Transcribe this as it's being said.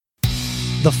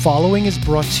The following is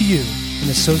brought to you in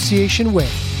association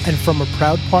with and from a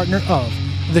proud partner of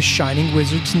the Shining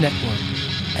Wizards Network.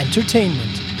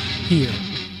 Entertainment here.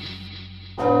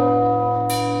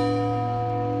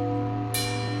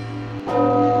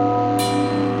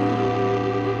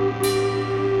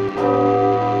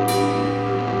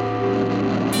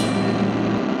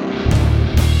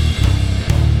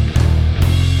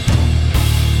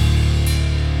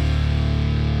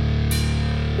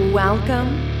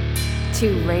 Welcome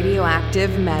to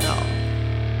Radioactive Metal.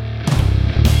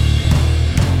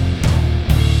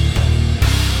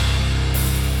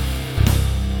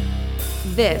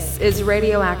 This is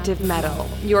Radioactive Metal,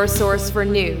 your source for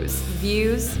news,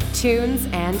 views, tunes,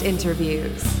 and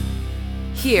interviews.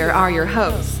 Here are your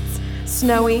hosts,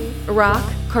 Snowy, Rock,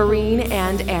 Corrine,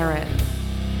 and Aaron.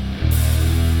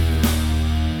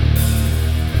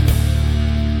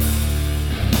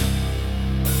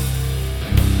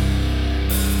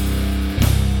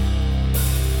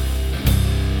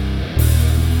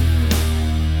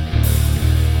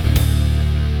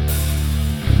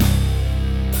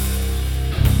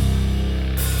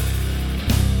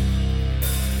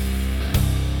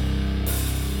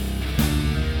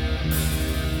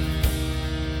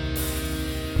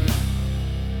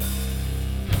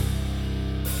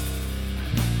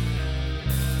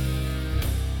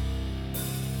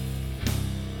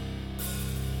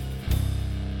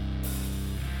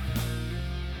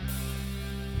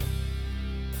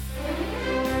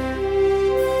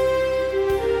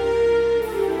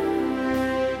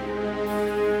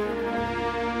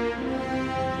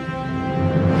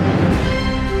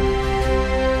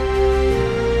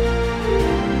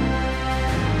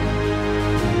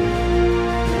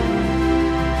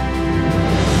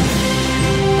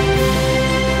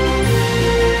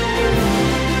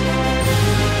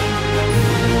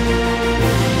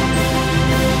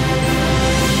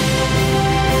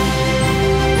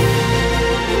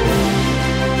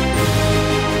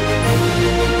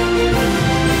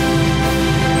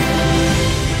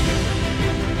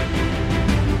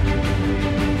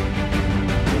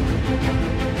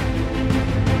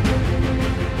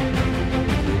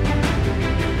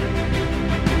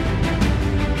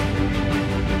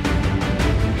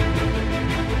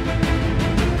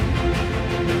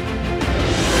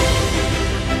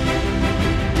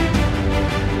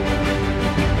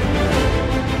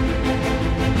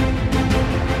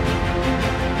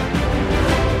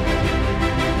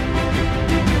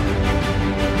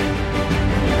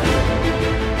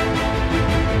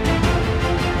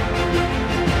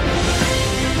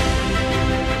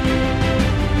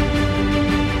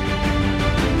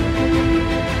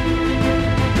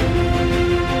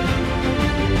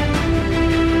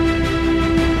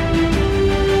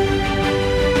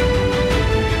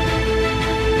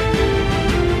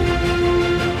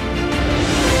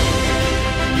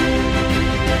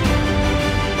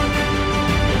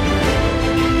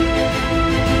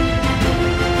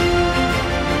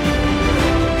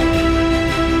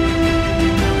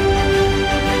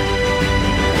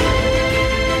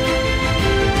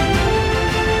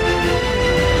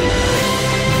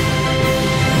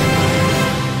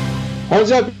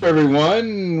 What's up,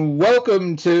 everyone?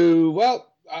 Welcome to,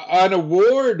 an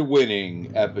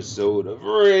award-winning episode of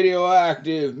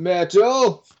Radioactive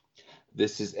Metal.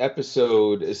 This is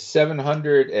episode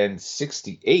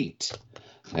 768,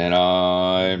 and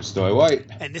I'm Snowy White.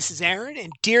 And this is Aaron,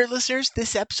 and dear listeners,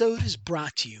 this episode is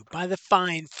brought to you by the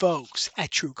fine folks at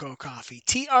Truco Coffee,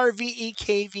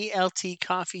 TRVEKVLT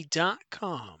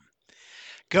coffee.com.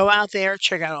 Go out there,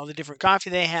 check out all the different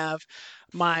coffee they have.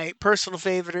 My personal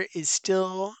favorite is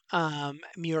still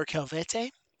Muir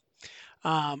Helvete.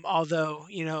 Although,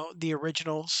 the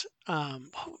originals, what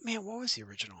was the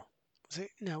original? It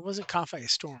wasn't Coffee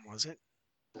Storm, was it?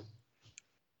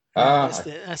 That's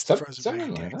the frozen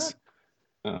pancakes.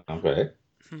 Like okay.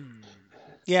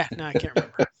 Yeah, no, I can't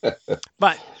remember.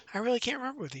 But I really can't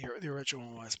remember what the original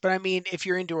one was. But I mean, if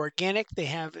you're into organic, they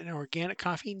have an organic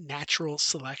coffee, natural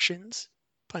selections,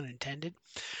 pun intended.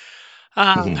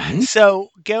 So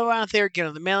go out there, get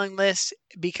on the mailing list,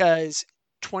 because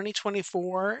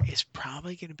 2024 is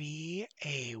probably going to be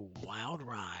a wild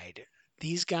ride.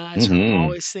 These guys are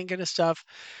always thinking of stuff.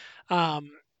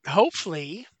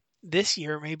 Hopefully this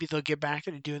year, maybe they'll get back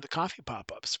into doing the coffee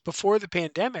pop-ups. Before the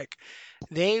pandemic,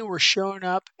 they were showing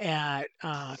up at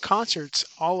concerts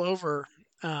all over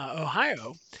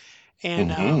Ohio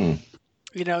and,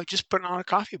 just putting on a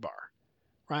coffee bar,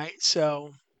 right?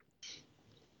 So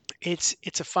it's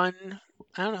a fun,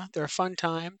 they're a fun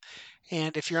time.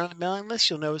 And if you're on the mailing list,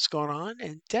 you'll know what's going on,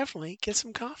 and definitely get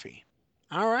some coffee.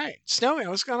 All right. Snowy,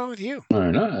 what's going on with you?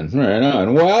 Right on, right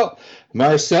on. Well,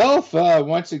 myself,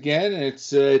 once again,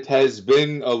 it has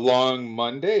been a long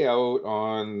Monday out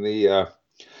on the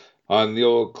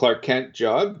old Clark Kent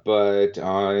job, but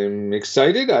I'm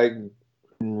excited. I'm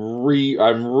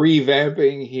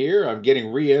revamping here. I'm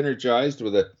getting re-energized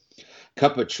with a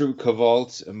cup of True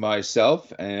Cavalt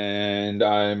myself, and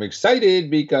I'm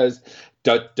excited because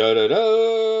da da da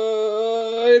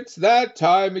da, it's that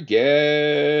time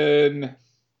again.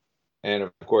 And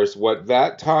of course, what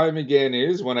that time again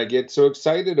is, when I get so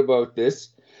excited about this,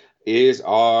 is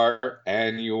our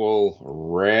annual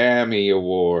Rammy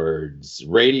Awards.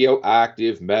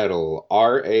 Radioactive Metal,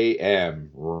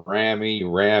 RAM,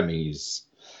 Rammys.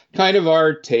 Kind of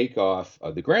our takeoff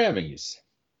of the Grammys.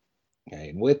 Okay,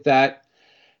 and with that,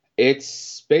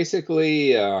 it's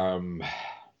basically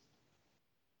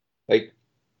like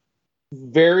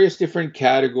various different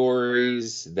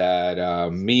categories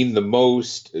that mean the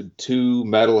most to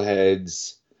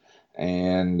metalheads,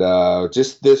 and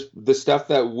just the stuff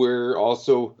that we're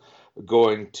also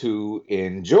going to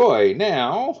enjoy.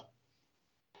 Now,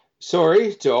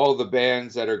 sorry to all the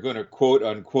bands that are going to quote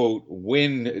unquote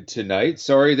win tonight.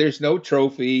 Sorry, there's no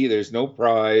trophy, there's no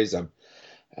prize. I'm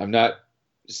not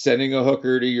sending a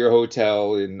hooker to your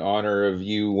hotel in honor of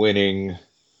you winning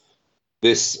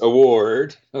this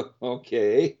award.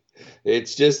 Okay.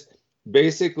 It's just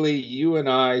basically you and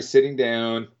I sitting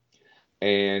down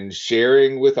and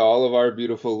sharing with all of our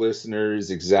beautiful listeners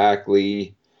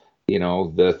exactly,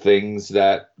 the things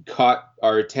that caught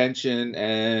our attention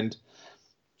and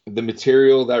the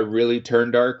material that really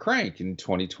turned our crank in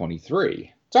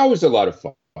 2023. It's always a lot of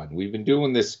fun. We've been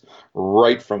doing this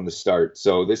right from the start.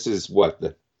 So this would be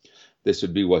the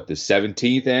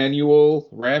 17th annual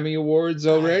Rammy Awards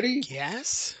already?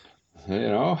 Yes.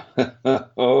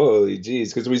 Holy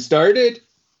geez, because we started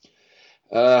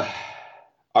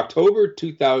October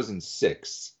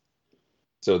 2006.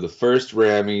 So the first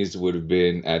Rammys would have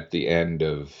been at the end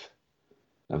of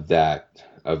that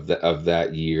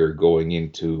year, going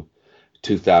into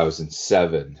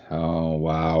 2007. Oh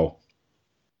wow.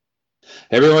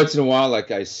 Every once in a while,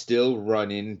 like, I still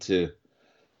run into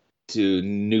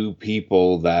new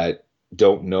people that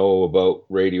don't know about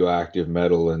radioactive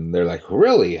metal, and they're like,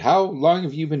 really, how long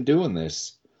have you been doing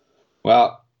this?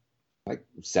 Well, like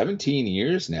 17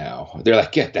 years now. They're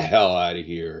like, get the hell out of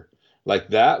here. Like,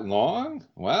 that long?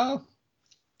 Well,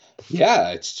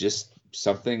 yeah, it's just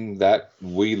something that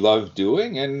we love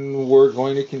doing, and we're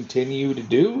going to continue to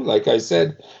do. Like I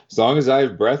said, as long as I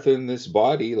have breath in this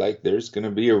body, like, there's going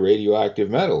to be a radioactive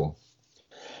metal.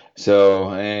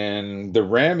 So, and the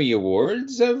Rammy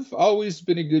Awards have always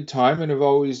been a good time and have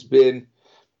always been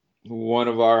one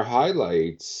of our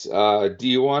highlights. Do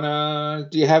you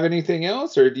have anything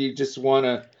else, or do you just want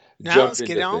to Now jump let's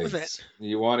get into on with it. things?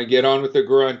 You want to get on with the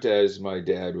grunt, as my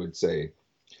dad would say.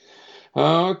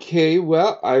 Okay,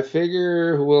 well, I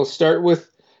figure we'll start with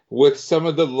some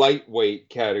of the lightweight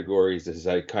categories, as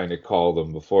I kind of call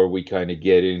them, before we kind of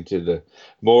get into the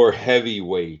more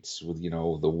heavyweights with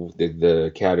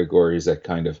the categories that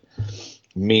kind of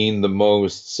mean the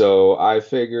most. So I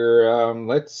figure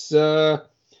let's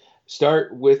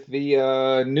start with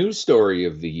the news story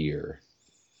of the year.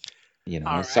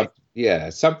 All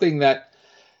right. Something that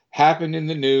happened in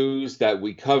the news that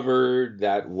we covered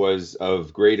that was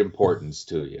of great importance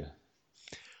to you.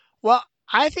 Well,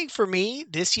 I think for me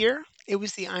this year, it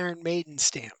was the Iron Maiden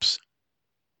stamps.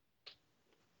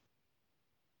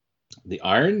 The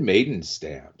Iron Maiden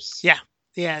stamps. Yeah.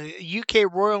 Yeah. UK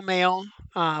Royal Mail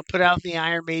put out the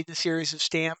Iron Maiden series of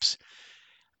stamps.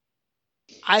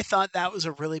 I thought that was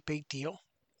a really big deal.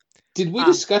 Did we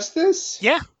discuss this?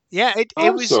 Yeah. Yeah.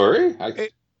 I'm sorry.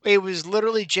 It was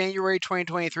literally January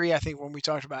 2023, I think, when we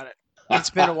talked about it. It's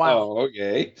been a while. Oh,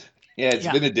 okay. Yeah, it's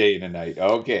Yeah. been a day and a night.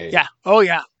 Okay. Yeah. Oh,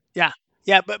 yeah. Yeah.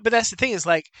 Yeah. But that's the thing is,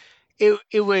 like, it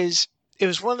was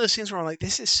one of those things where I'm like,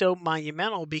 this is so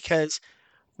monumental because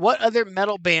what other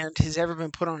metal band has ever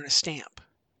been put on a stamp?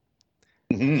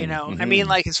 I mean,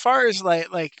 like, as far as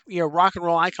like rock and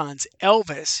roll icons,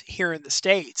 Elvis here in the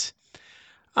States,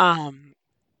 but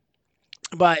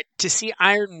to see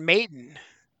Iron Maiden,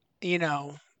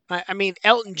 I mean,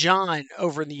 Elton John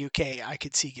over in the UK, I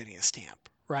could see getting a stamp,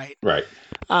 right? Right.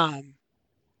 But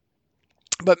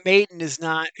Maiden is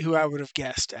not who I would have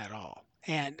guessed at all,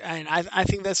 and I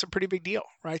think that's a pretty big deal,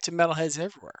 right? To metalheads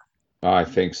everywhere. I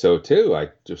think so too. I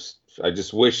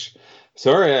just wish.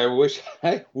 Sorry, I wish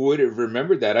I would have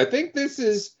remembered that. I think this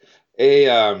is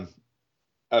a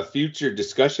future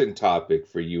discussion topic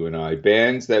for you and I.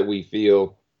 Bands that we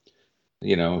feel,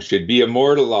 should be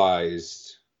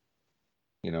immortalized,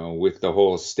 with the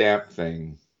whole stamp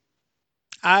thing.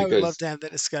 I would love because to have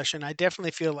that discussion. I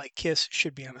definitely feel like Kiss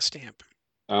should be on a stamp.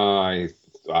 I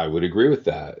I would agree with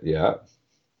that. Yeah.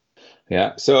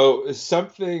 Yeah. So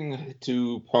something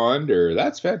to ponder.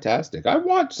 That's fantastic. I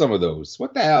want some of those.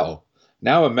 What the hell?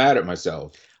 Now I'm mad at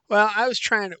myself. Well, I was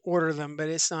trying to order them, but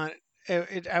it's not.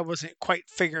 I wasn't quite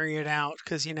figuring it out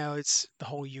because it's the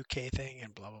whole UK thing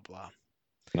and blah blah blah.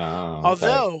 Oh, okay.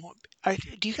 Although,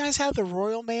 do you guys have the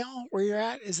Royal Mail where you're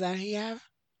at? Is that who you have?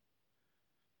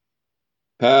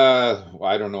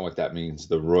 I don't know what that means.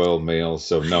 The Royal Mail.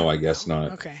 So I no, I don't guess know.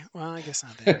 not. Okay, well, I guess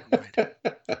not then. Never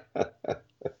mind.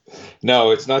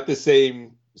 No, it's not the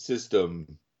same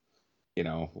system.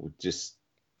 Just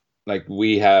like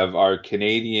we have our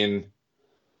Canadian,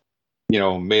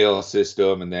 mail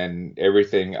system, and then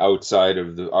everything outside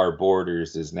of our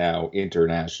borders is now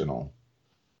international.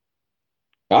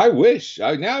 I wish.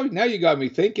 Now you got me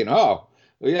thinking. Oh,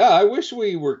 yeah, I wish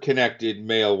we were connected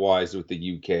mail wise with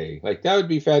the UK. Like that would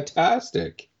be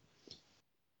fantastic.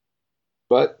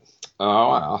 But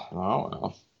oh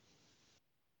well.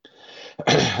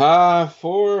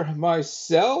 For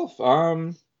myself,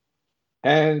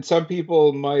 and some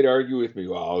people might argue with me,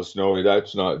 well, Snowy,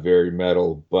 that's not very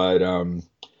metal, but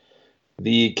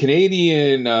the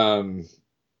Canadian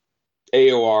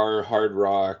AOR hard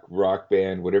rock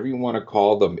band, whatever you want to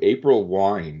call them, April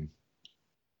Wine,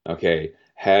 okay,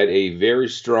 had a very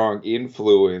strong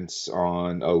influence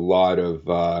on a lot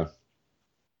of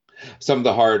some of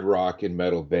the hard rock and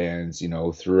metal bands,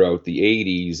 throughout the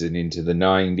 80s and into the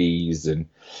 90s and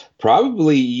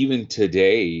probably even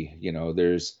today,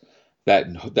 there's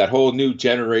that whole new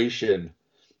generation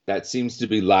that seems to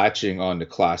be latching on to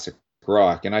classic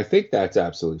rock, and I think that's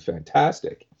absolutely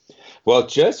fantastic. Well,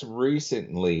 just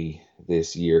recently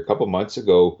this year, a couple months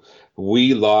ago,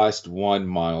 we lost one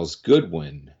Miles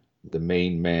Goodwin, the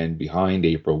main man behind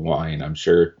April Wine. I'm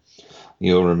sure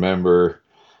you'll remember.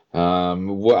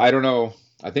 Well, I don't know.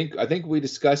 I think we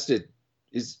discussed it.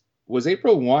 Was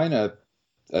April Wine a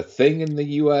thing in the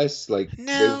U.S.? Like I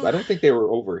No, don't think they were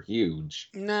over huge.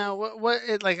 no.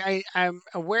 I'm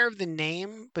aware of the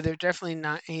name, but they're definitely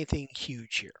not anything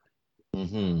huge here.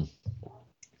 Hmm.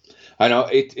 I know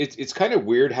it's kind of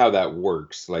weird how that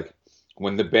works. Like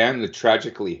when the band The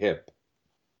Tragically Hip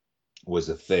was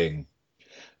a thing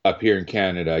up here in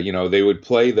Canada, they would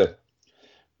play the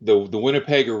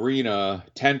Winnipeg Arena,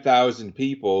 10,000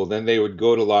 people, then they would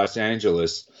go to Los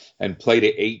Angeles and play to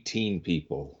 18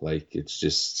 people. Like it's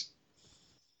just,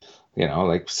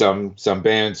 like some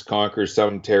bands conquer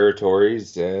some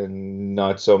territories and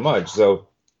not so much. So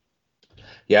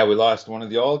yeah, we lost one of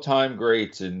the all-time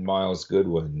greats in Miles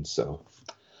Goodwin. So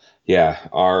yeah,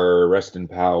 our rest in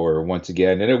power once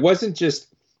again. And it wasn't just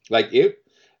like it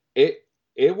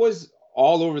was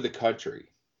all over the country.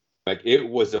 Like it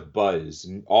was a buzz.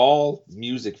 And all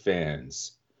music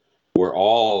fans were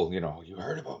all, you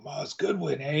heard about Miles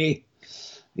Goodwin, eh?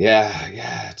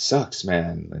 Yeah, it sucks,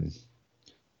 man. And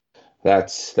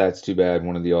that's too bad.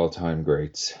 One of the all-time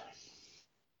greats.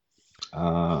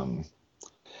 Um,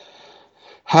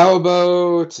 how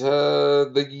about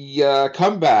the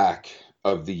comeback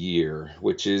of the year,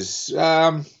 which is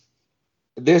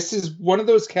this is one of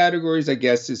those categories, I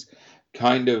guess, is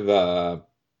kind of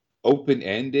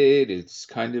open-ended. It's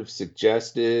kind of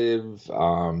suggestive.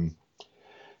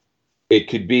 It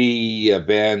could be a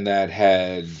band that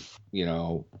had,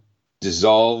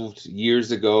 dissolved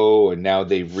years ago and now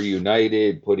they've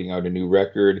reunited, putting out a new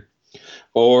record.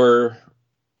 Or,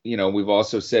 we've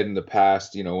also said in the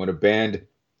past, when a band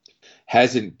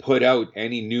hasn't put out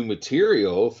any new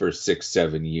material for 6,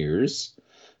 7 years,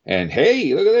 and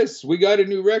hey, look at this, we got a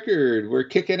new record, we're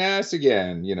kicking ass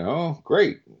again,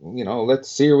 great,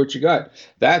 let's hear what you got.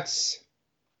 That's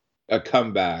a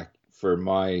comeback for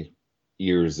my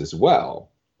ears as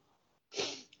well.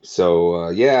 So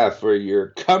yeah, for your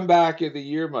comeback of the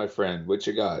year, my friend, what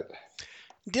you got?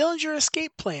 Dillinger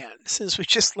Escape Plan, since we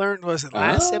just learned, was it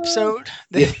last Ah, episode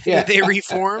that yeah. they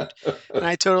reformed, and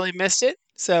I totally missed it.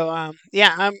 So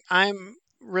yeah, I'm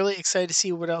really excited to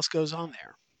see what else goes on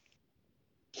there.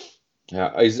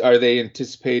 Are they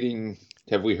anticipating?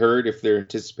 Have we heard if they're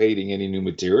anticipating any new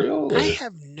material? I Or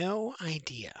have no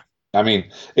idea. I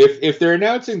mean, if they're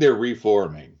announcing they're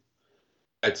reforming,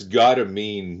 that's got to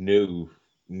mean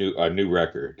a new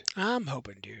record. I'm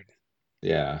hoping, dude.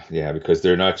 Yeah, because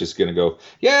they're not just gonna go,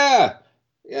 yeah,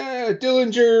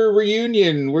 Dillinger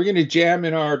reunion. We're gonna jam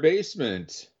in our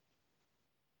basement.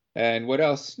 And what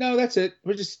else? No, that's it.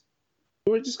 We're just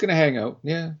gonna hang out.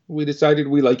 Yeah, we decided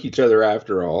we like each other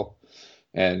after all,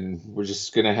 and we're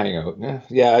just gonna hang out.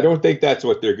 Yeah, I don't think that's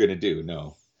what they're gonna do.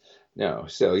 No, no.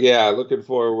 So yeah, looking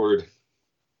forward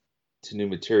to new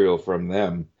material from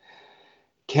them.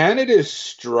 Canada's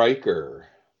Striker,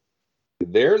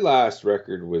 their last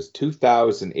record was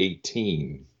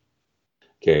 2018.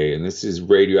 Okay, and this is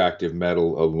Radioactive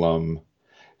Metal alum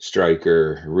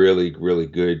Striker, really, really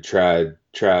good trad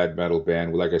metal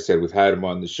band. Like I said, we've had them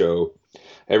on the show.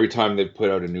 Every time they've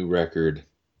put out a new record,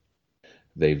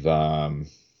 they've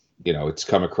it's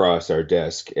come across our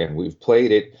desk and we've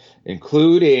played it,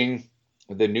 including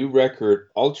the new record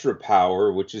Ultra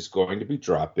Power, which is going to be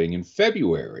dropping in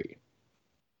February.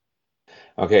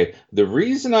 Okay, the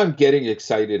reason I'm getting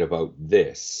excited about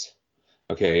this,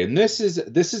 okay, and this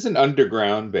is an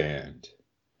underground band.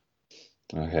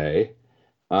 Okay.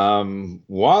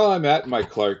 While I'm at my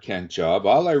Clark Kent job,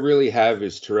 all I really have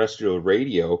is terrestrial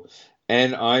radio,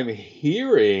 and I'm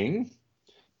hearing,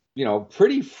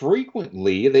 pretty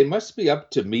frequently, they must be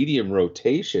up to medium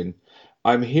rotation.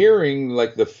 I'm hearing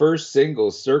like the first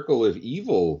single, Circle of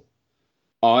Evil,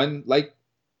 on like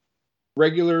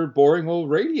regular boring old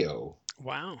radio.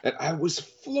 Wow. And I was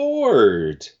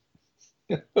floored.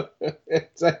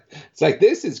 It's like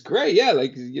this is great. Yeah,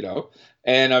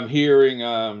 and I'm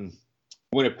hearing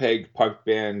Winnipeg punk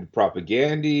band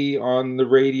Propaganda on the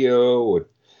radio.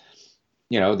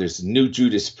 There's new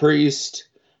Judas Priest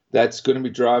that's going to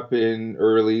be dropping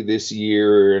early this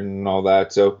year and all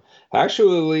that. So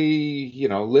actually,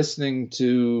 listening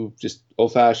to just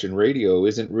old-fashioned radio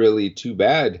isn't really too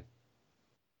bad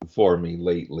for me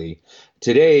lately.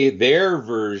 Today, their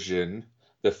version,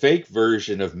 the fake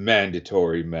version of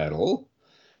Mandatory Metal,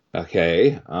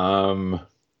 okay,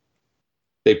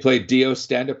 they played Dio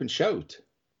Stand Up and Shout.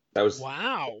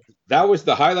 Wow. That was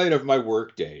the highlight of my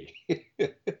work day.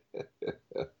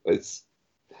 was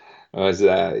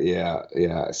that?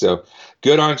 Yeah. So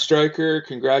good on Striker.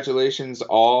 Congratulations,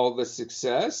 all the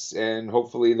success, and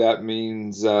hopefully that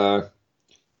means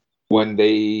when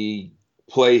they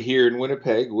play here in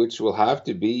Winnipeg, which will have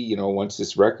to be, once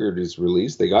this record is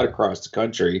released, they got to cross the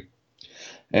country,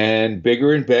 and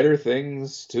bigger and better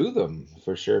things to them,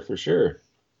 for sure.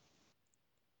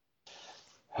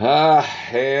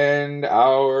 And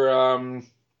our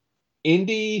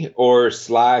indie or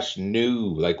 /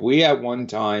 new, like we at one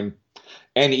time,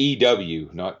 NEW,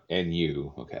 not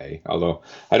NU, okay? Although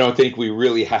I don't think we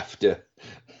really have to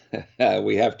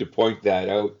point that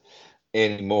out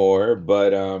anymore,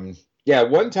 but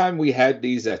one time we had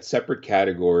these at separate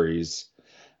categories,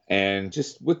 and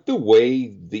just with the way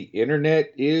the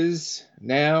internet is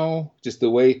now, just the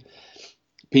way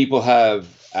people have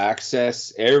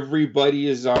access, everybody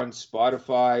is on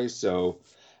Spotify, so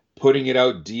putting it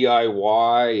out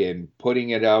DIY and putting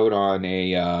it out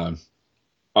on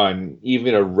on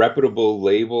even a reputable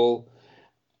label,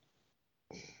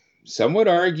 some would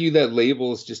argue that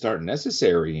labels just aren't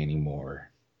necessary anymore.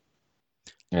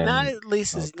 And, not at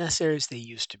least as necessary as they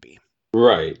used to be.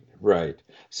 Right.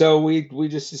 So we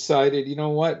just decided, you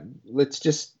know what? Let's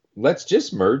just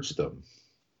merge them,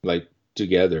 like,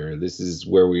 together. This is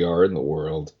where we are in the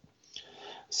world.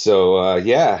 So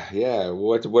yeah.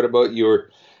 What about your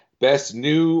best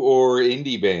new or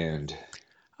indie band?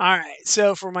 All right.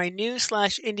 So for my new /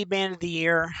 indie band of the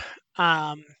year,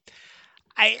 I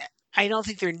don't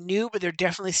think they're new, but they're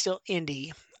definitely still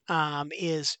indie.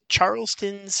 Is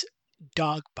Charleston's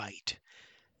Dog Bite.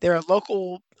 They're a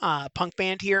local punk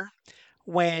band here.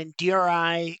 When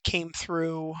DRI came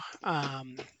through,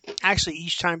 actually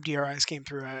each time DRIs came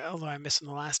through, although I missed them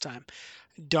the last time,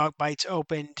 Dog Bites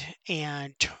opened,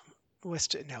 and what's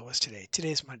today?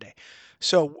 Today's Monday.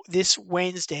 So this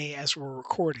Wednesday, as we're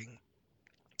recording,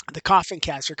 the Coffin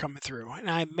Cats are coming through, and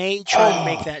I may try to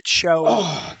make that show.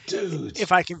 Oh, dude!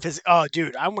 If I can visit. Oh,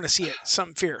 dude, I want to see it.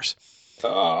 Something fierce.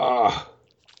 Oh.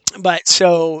 But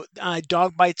so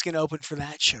Dog Bite's going to open for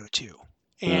that show too,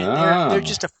 and they're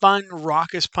just a fun,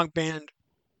 raucous punk band.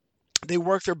 They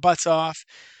work their butts off.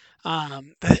 The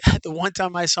one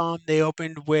time I saw them, they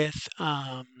opened with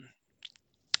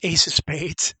Ace of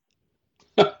Spades.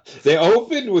 They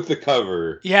opened with the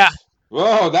cover. Yeah.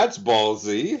 Oh, that's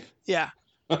ballsy. Yeah.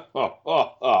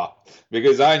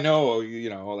 Because I know,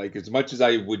 like, as much as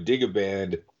I would dig a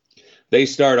band, they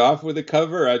start off with a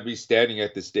cover, I'd be standing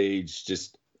at the stage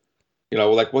just,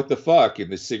 like, what the fuck?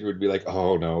 And the singer would be like,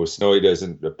 oh no, Snowy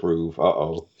doesn't approve.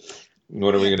 Uh-oh.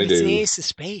 What are we going to do? It's the Ace of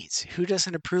Spades. Who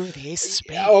doesn't approve of the Ace of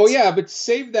Spades? Oh, yeah, but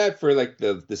save that for, like,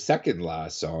 the second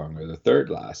last song or the third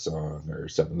last song or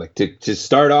something. Like, to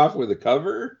start off with a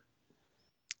cover?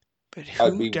 But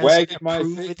who doesn't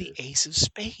approve of the Ace of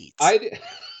Spades?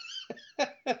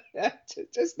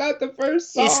 Just not the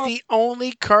first song. It's the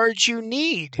only card you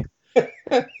need.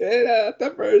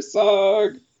 The first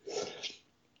song.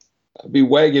 I'd be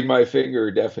wagging my finger,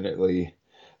 definitely.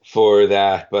 for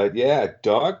that. But yeah,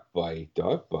 dog bite.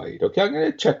 Okay, I'm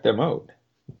gonna check them out.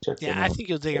 Yeah, I think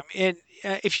you'll dig them. And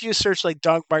if you just search like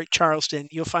Dog Bite Charleston,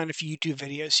 you'll find a few YouTube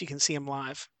videos so you can see them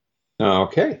live.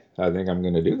 Okay, I think I'm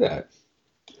gonna do that.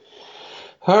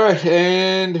 All right,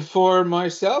 and for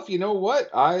myself, you know what?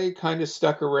 I kind of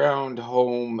stuck around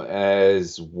home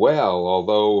as well,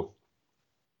 although,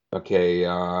 okay,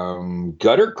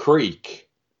 Gutter Creek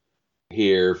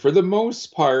here, for the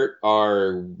most part,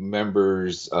 are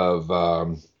members of,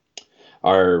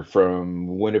 are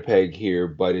from Winnipeg here,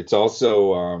 but it's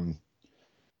also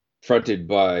fronted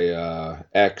by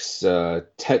ex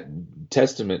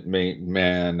Testament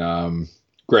man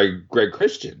Greg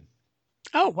Christian.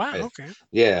 Oh, wow. Okay.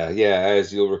 Yeah,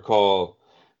 as you'll recall,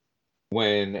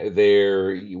 when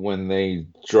they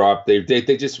dropped they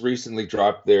just recently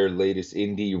dropped their latest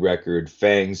indie record,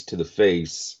 Fangs to the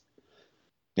Face,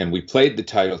 and we played the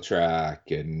title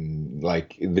track, and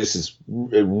like it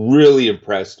really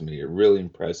impressed me. It really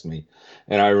impressed me,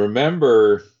 and I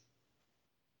remember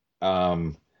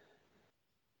them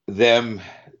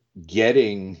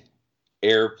getting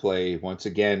airplay once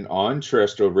again on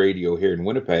terrestrial radio here in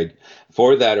Winnipeg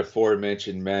for that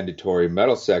aforementioned mandatory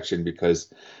metal section,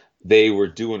 because they were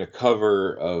doing a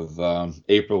cover of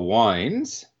April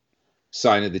Wine's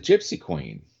Sign of the Gypsy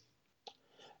Queen.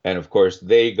 And of course,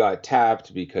 they got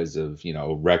tapped because of,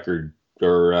 record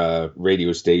or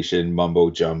radio station mumbo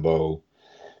jumbo.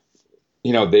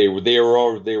 They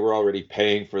were already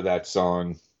paying for that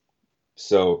song,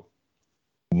 so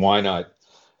why not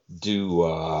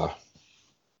do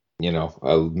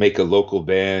make a local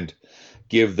band,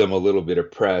 give them a little bit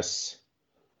of press,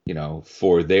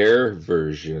 for their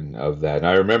version of that. And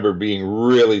I remember being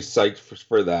really psyched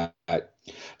for that.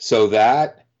 So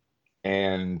that,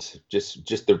 and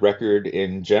just the record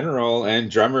in general,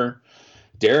 and drummer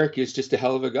Derek is just a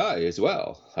hell of a guy as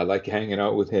well. I like hanging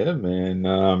out with him,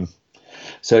 and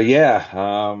so yeah,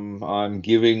 I'm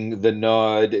giving the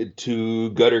nod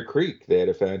to Gutter Creek. They had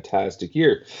a fantastic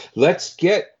year. Let's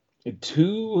get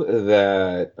to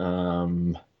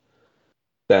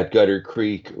that Gutter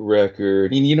Creek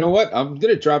record. And you know what? I'm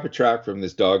gonna drop a track from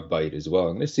this Dog Bite as well.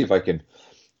 I'm gonna see if I can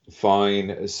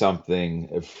find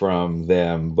something from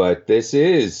them. But this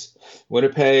is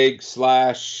Winnipeg /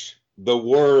 the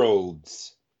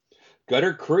world's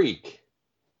Gutter Creek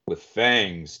with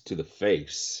Fangs to the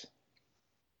Face.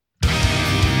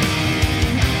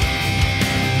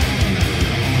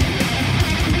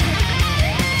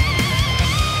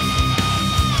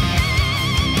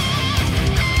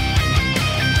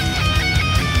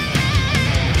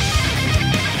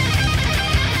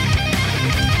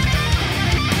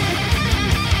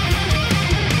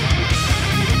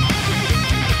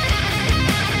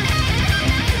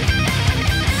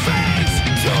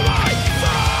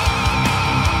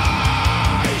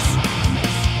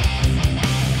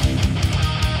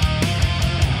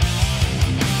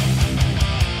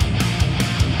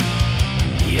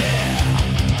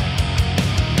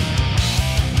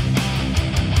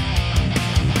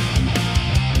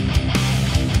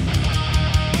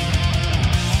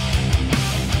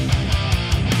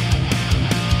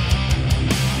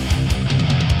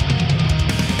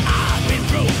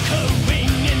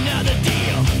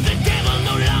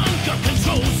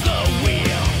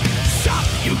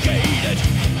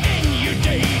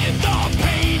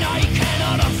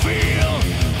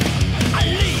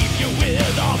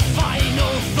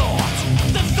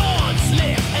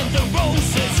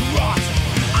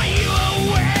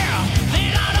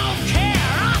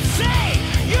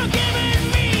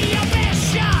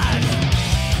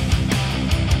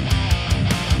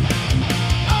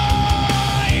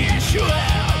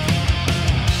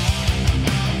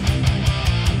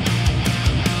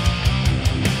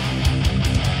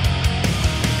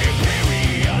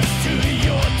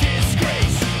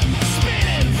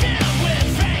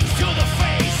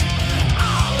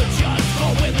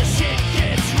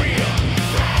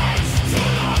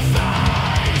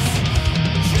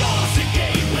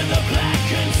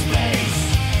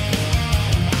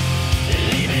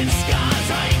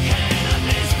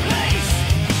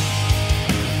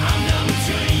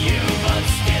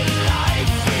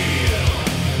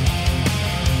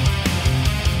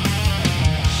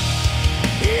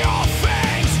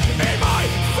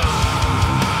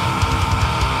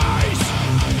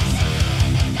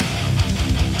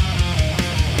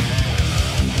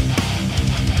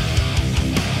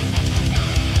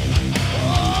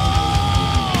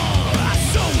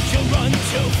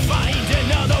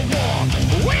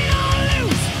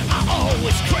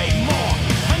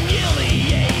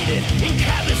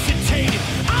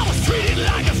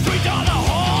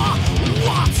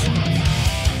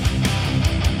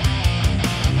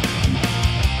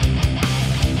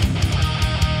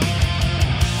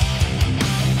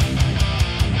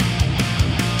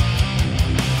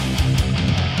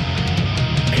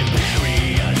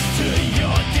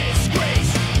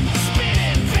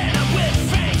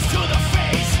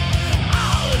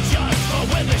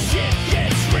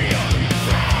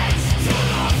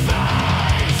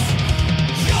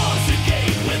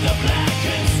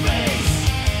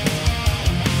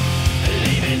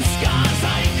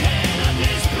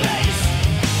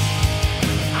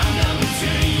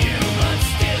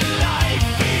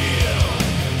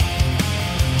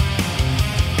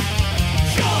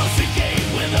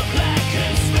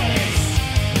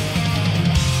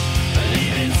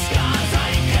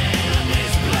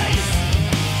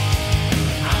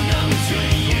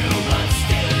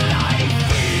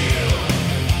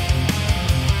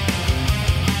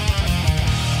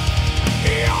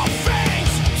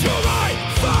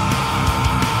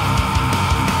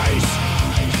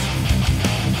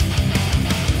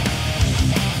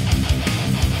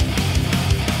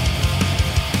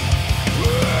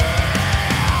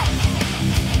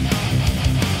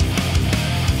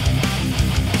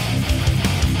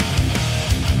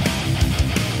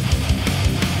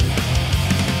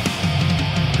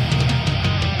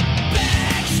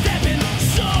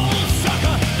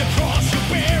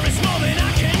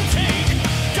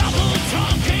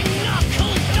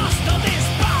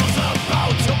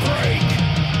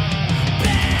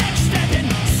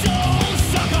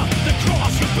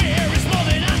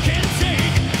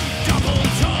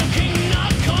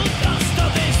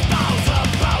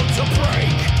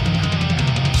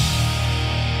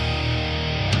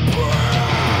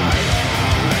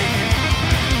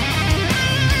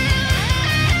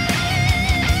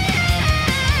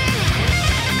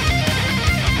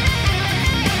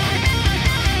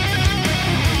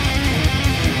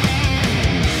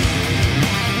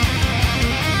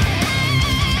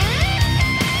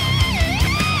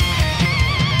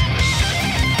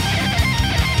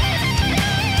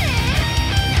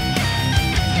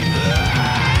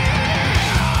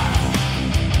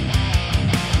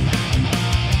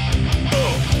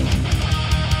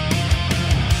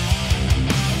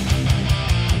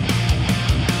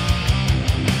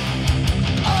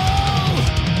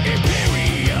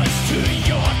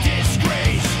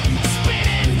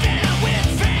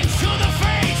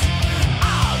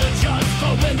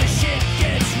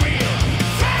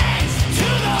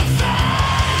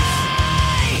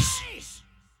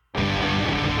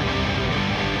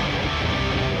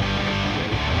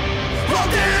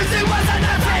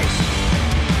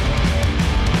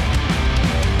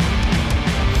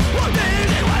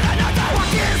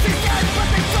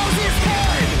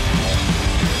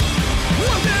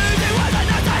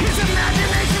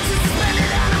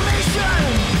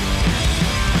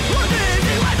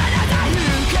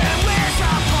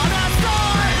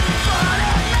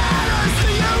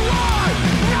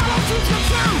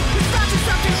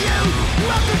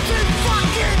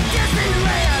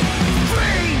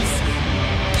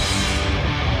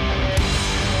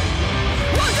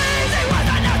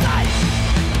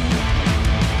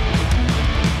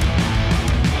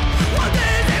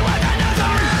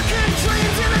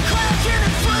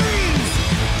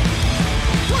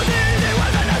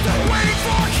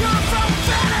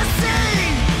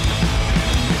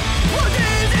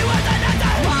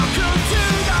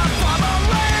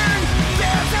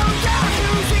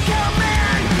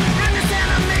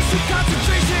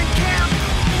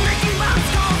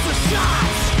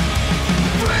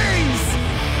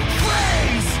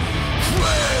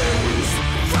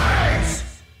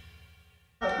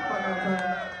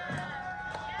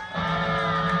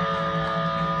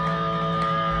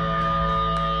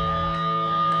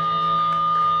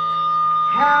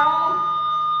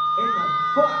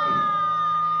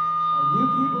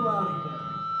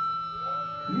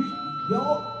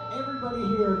 everybody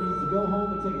here needs to go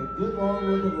home and take a good long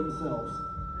look at themselves.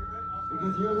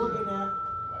 Because you're looking at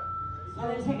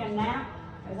take a nap?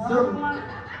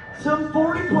 some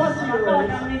 40 plus year olds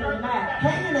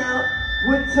hanging out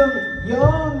with some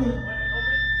young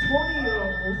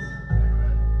 20-year-olds.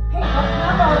 Hey,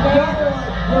 what's up, Y'all are like,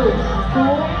 "Whoa, that's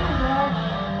cool."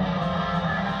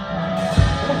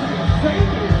 Thank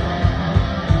you.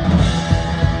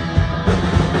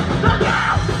 Look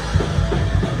out!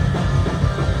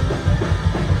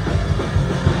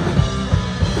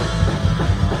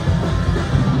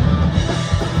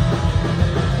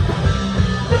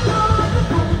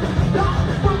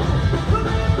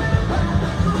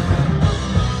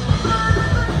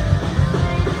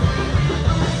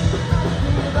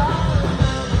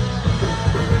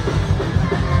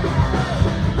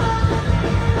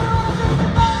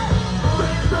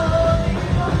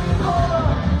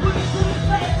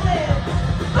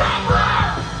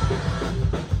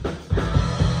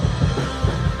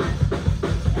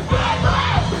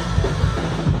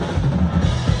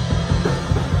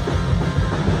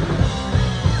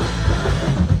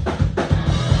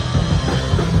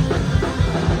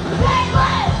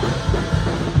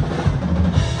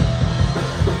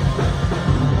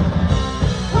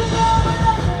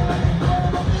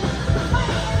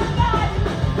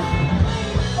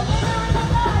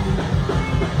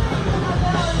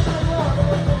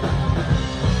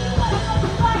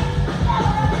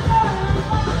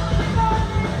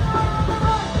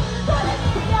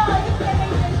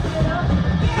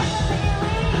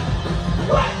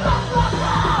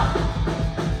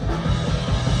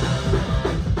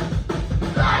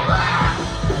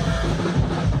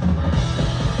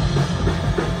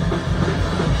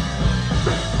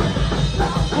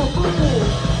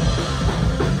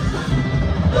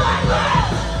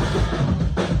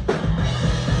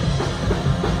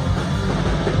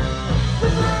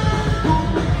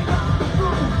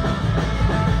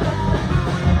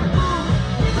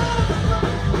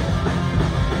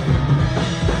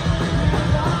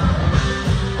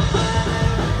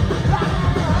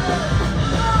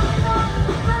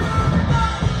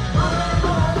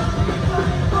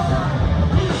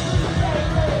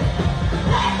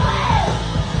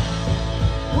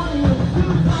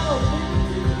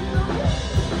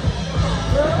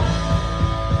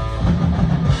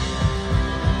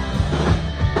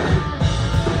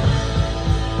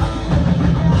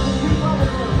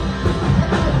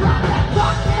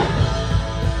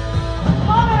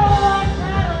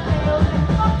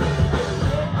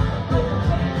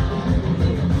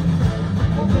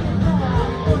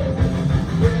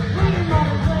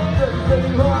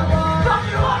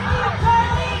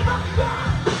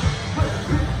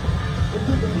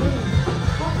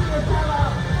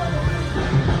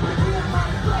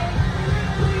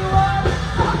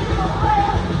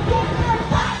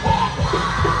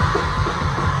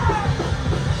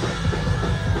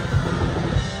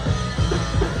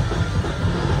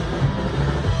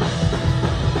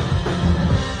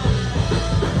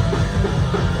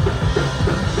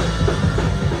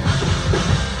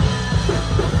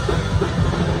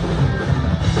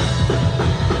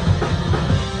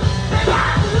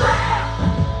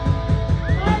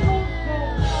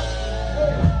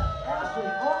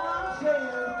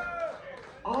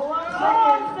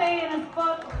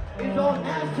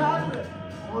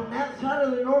 On that side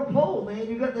of the North Pole, man,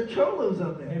 you got the Cholos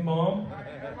up there. Hey, Mom.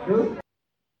 Who?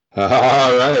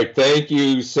 All right. Thank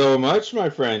you so much, my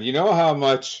friend. You know how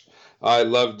much I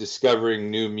love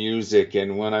discovering new music.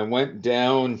 And when I went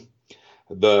down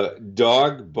the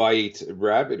dog bite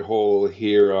rabbit hole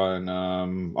here on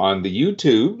the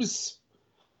YouTubes,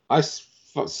 I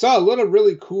saw a little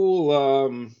really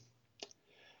cool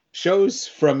shows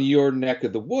from your neck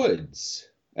of the woods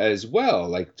as well.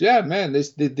 Like, yeah, man,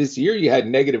 this year you had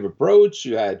Negative Approach,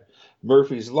 you had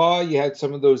Murphy's Law, you had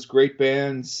some of those great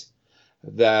bands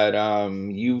that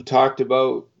you talked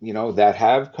about, you know, that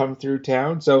have come through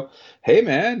town. So, hey,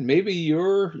 man, maybe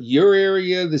your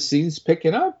area, the scene's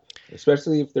picking up,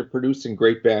 especially if they're producing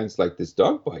great bands like this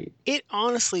Dog Bite. It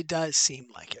honestly does seem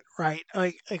like it, right?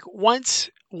 Like once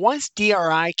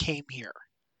DRI came here,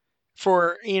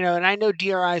 for, you know, and I know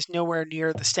DRI is nowhere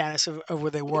near the status of where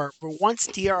they were, but once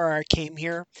DRI came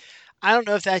here, I don't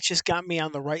know if that just got me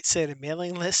on the right side of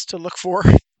mailing list to look for,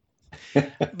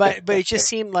 but it just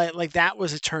seemed like that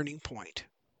was a turning point.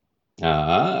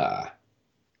 Ah,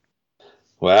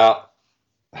 well,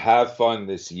 have fun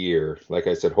this year. Like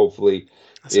I said, hopefully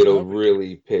it'll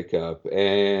really pick up.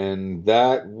 And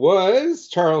that was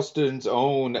Charleston's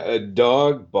own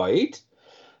Dog Bite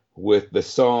with the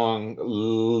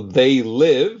song They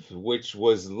Live, which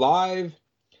was live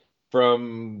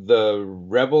from the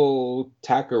Rebel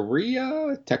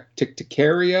Taqueria.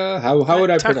 How would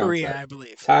I pronounce Taqueria, that? I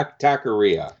believe.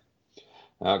 Taqueria.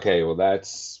 Okay, well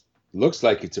that's looks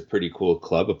like it's a pretty cool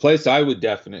club. A place I would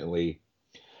definitely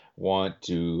want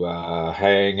to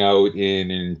hang out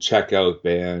in and check out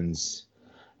bands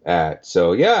at.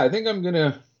 So yeah, I think I'm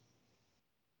gonna,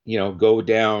 go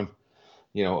down,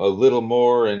 a little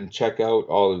more and check out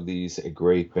all of these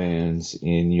great bands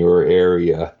in your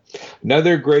area.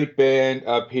 Another great band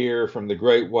up here from the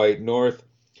Great White North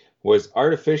was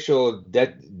Artificial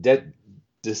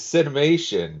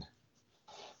Decimation.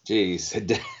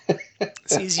 Jeez.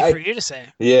 It's easy for you to say.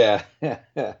 Yeah.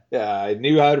 Yeah, I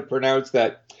knew how to pronounce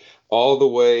that all the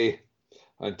way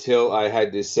until I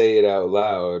had to say it out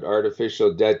loud.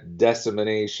 Artificial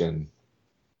Decimation.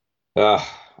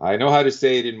 I know how to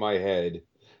say it in my head.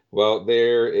 Well,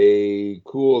 they're a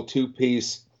cool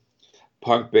two-piece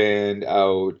punk band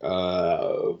out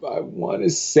of, I want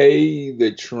to say,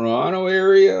 the Toronto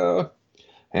area.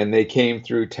 And they came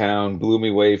through town, blew me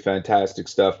away, fantastic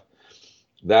stuff.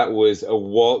 That was a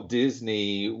Walt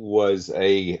Disney was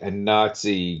a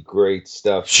Nazi, great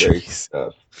stuff, great Jeez.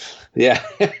 stuff. Yeah,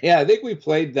 yeah, I think we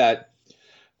played that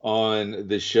on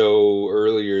the show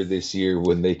earlier this year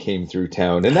when they came through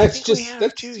town, and that's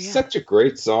such a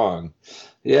great song.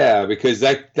 Yeah, because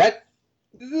that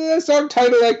song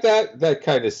title like that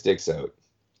kind of sticks out.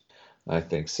 I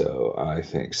think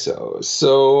so.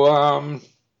 So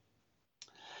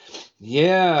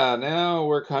yeah, now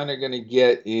we're kind of going to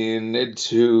get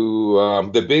into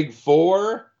the big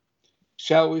four,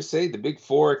 shall we say, the big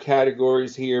four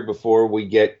categories here before we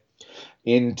get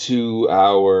into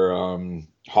our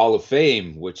Hall of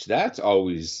Fame, which that's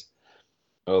always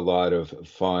a lot of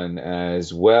fun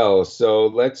as well. So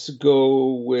let's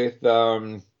go with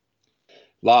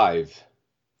live,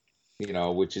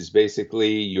 which is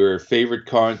basically your favorite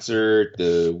concert,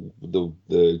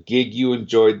 the gig you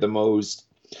enjoyed the most,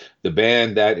 the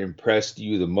band that impressed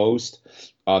you the most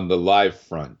on the live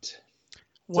front.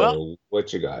 Well, so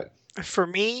what you got? For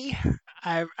me,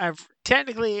 I've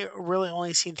technically really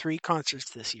only seen 3 concerts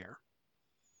this year.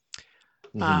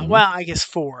 Well, I guess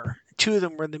 4. 2 of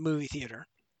them were in the movie theater.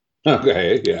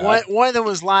 Okay, yeah. One of them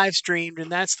was live streamed,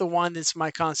 and that's the one that's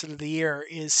my concert of the year,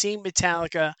 is seeing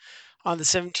Metallica on the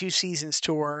 72 Seasons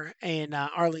tour in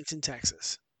Arlington,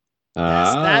 Texas.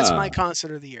 That's my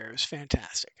concert of the year. It was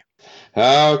fantastic.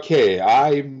 Okay,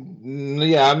 I'm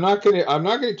not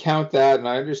gonna count that, and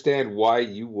I understand why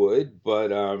you would, but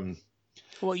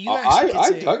Well, you actually I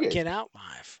get to dug it. get out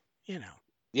live,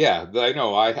 Yeah, I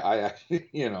know. I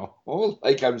well,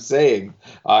 like I'm saying,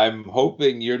 I'm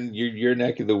hoping your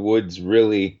neck of the woods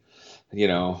really,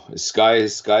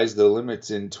 sky's the limits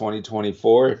in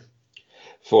 2024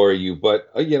 for you.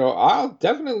 But I'll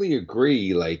definitely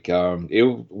agree. Like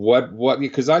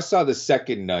because I saw the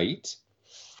second night,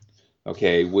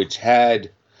 okay, which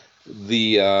had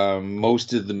the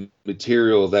most of the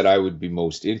material that I would be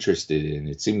most interested in.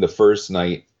 It seemed the first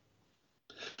night,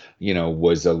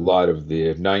 was a lot of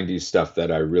the 90s stuff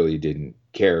that I really didn't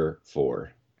care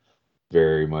for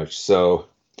very much. So,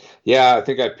 yeah, I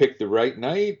think I picked the right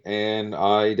night, and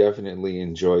I definitely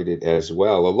enjoyed it as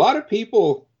well. A lot of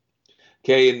people,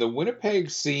 okay, in the Winnipeg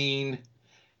scene,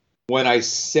 when I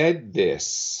said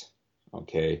this,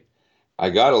 okay,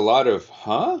 I got a lot of,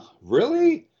 huh?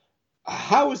 Really?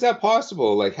 How is that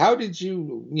possible? Like, how did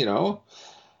you,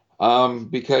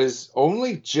 because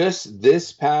only just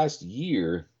this past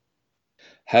year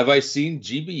have I seen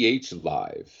GBH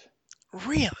live.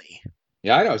 Really?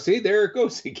 Yeah, I know. See, there it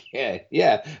goes again.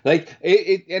 Yeah, like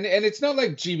and it's not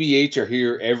like GBH are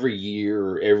here every year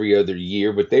or every other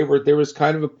year, but there was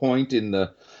kind of a point in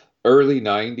the early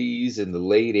 90s and the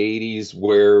late 80s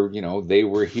where, they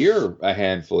were here a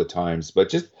handful of times, but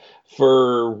just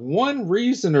for one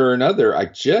reason or another, I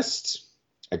just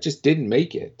didn't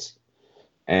make it.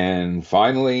 And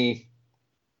finally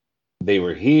they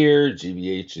were here.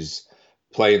 GBH is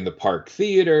playing the Park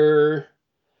Theater.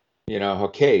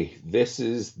 Okay, this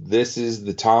is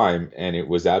the time, and it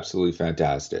was absolutely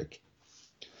fantastic.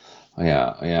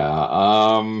 Yeah.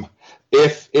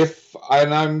 If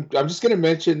and I'm just gonna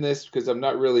mention this because I'm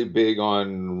not really big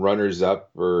on runners up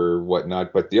or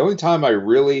whatnot, but the only time I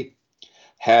really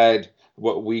had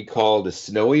what we called a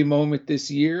snowy moment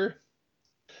this year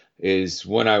is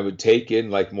when I would take in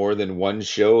like more than one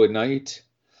show a night.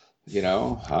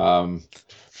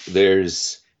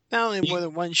 There's Not only more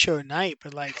than one show a night,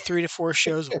 but like 3 to 4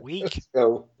 shows a week.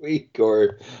 a week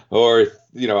or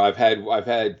I've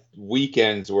had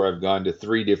weekends where I've gone to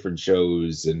 3 different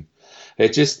shows, and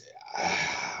it just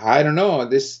I don't know,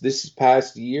 this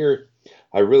past year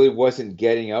I really wasn't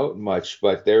getting out much,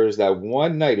 but there was that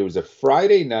one night. It was a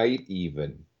Friday night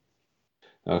even.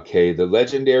 Okay, the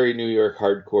legendary New York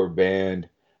hardcore band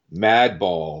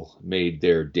Madball made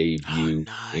their Oh, debut in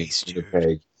nice, dude.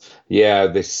 Winnipeg. Yeah,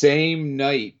 the same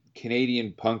night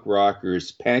Canadian punk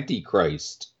rockers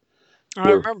Pantychrist Oh, I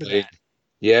were remember playing. that.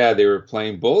 Yeah, they were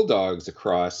playing Bulldogs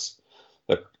across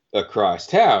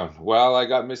town. Well, I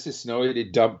got Mrs. Snowy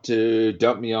to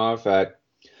dump me off at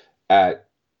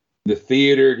the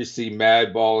theater to see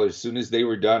Madball. As soon as they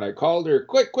were done, I called her,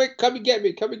 quick, quick, come and get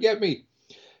me, come and get me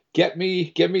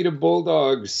to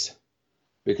Bulldogs,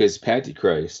 because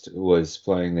Pantychrist was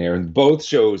playing there, and both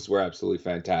shows were absolutely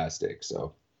fantastic.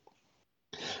 So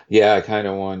yeah, I kind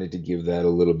of wanted to give that a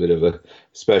little bit of a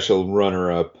special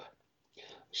runner-up,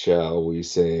 shall we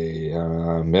say?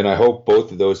 And I hope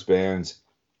both of those bands,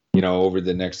 over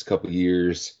the next couple of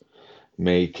years,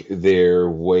 make their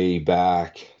way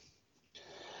back.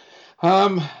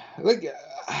 Like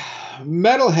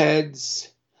metalheads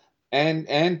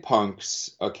and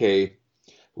punks. Okay,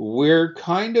 we're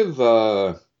kind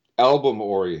of album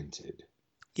oriented.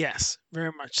 Yes,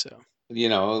 very much so.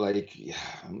 Like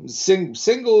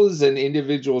singles and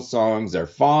individual songs are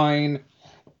fine,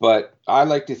 but I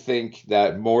like to think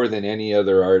that more than any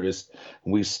other artist,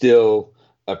 we still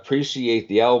appreciate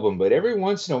the album. But every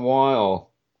once in a while,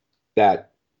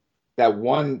 that that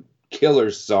one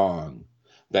killer song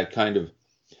that kind of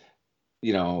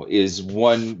is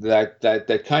one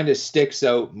that kind of sticks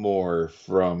out more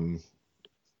from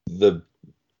the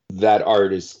that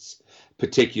artist's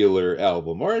particular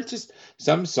album, or it's just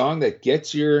some song that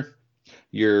gets your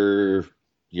your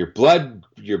blood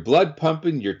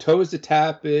pumping, your toes a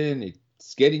tapping.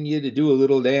 It's getting you to do a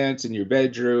little dance in your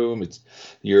bedroom.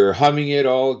 You're humming it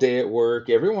all day at work.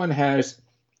 Everyone has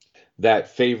that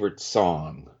favorite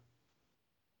song.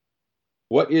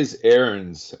 What is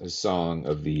Aaron's song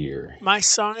of the year? My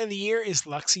song of the year is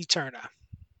Lux Eterna.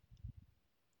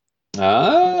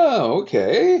 Ah,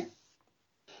 okay.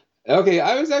 Okay,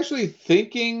 I was actually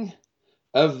thinking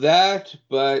of that,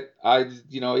 but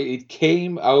it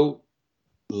came out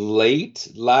late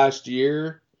last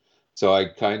year, so I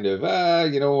kind of,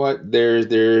 you know what,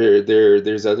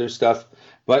 there's other stuff,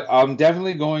 but I'm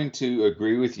definitely going to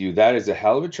agree with you. That is a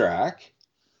hell of a track,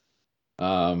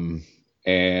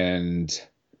 and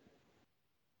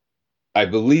I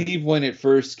believe when it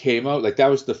first came out, like that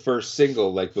was the first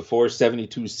single, like before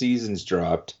 72 Seasons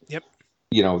dropped. Yep.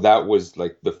 That was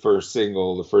like the first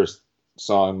single, the first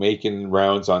song making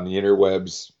rounds on the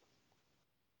interwebs.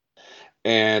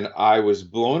 And I was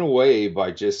blown away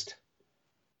by just,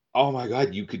 oh my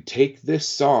God, you could take this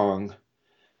song,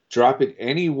 drop it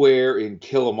anywhere in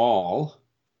Kill 'Em All,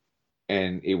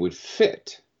 and it would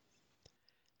fit.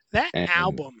 That And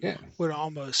album yeah. would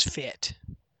almost fit.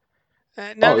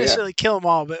 Not Oh yeah. necessarily kill them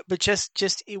all, but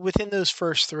just within those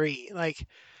first three. Like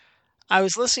I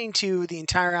was listening to the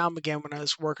entire album again when I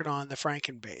was working on the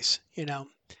Franken bass,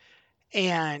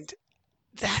 and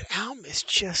that album is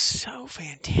just so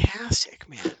fantastic,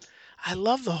 man. I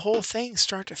love the whole thing,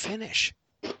 start to finish.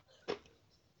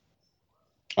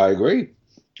 I agree.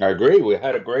 We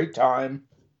had a great time.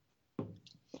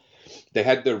 They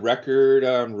had the record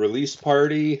release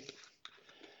party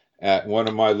at one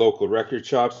of my local record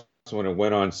shops when it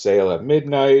went on sale at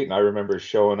midnight. And I remember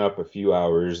showing up a few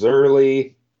hours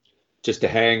early just to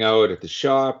hang out at the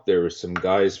shop. There were some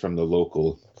guys from the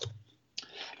local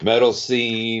metal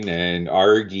scene, and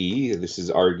Argy. This is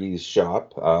Argy's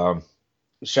shop.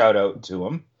 Shout out to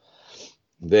them.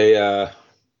 They,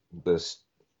 the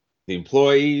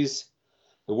employees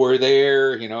were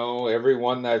there.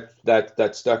 Everyone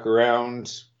that stuck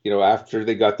around. After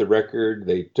they got the record,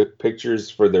 they took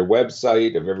pictures for their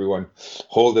website of everyone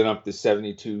holding up the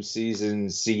 72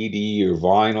 Seasons CD or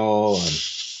vinyl,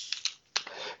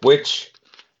 which,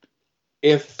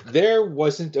 if there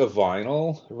wasn't a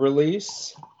vinyl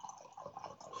release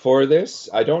for this,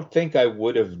 I don't think I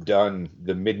would have done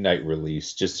the midnight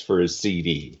release just for a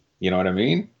CD. You know what I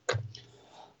mean?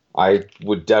 I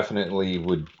would definitely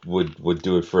would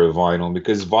do it for a vinyl,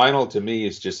 because vinyl to me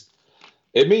is just,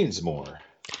 it means more.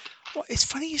 Well, it's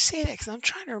funny you say that because I'm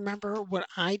trying to remember what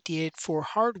I did for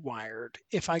Hardwired,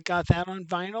 if I got that on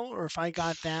vinyl or if I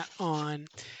got that on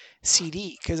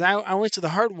CD. Because I went to the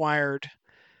Hardwired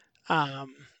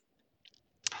um,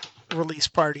 release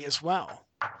party as well.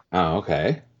 Oh,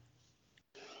 okay.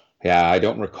 Yeah, I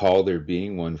don't recall there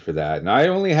being one for that. And I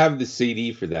only have the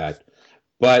CD for that.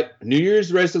 But New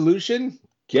Year's resolution,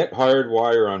 get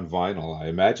Hardwire on vinyl. I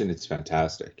imagine it's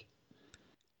fantastic.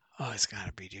 Oh, it's got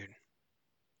to be, dude.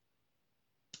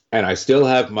 And I still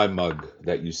have my mug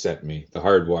that you sent me, the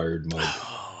Hardwired mug.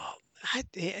 Oh,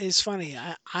 It's funny.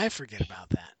 I forget about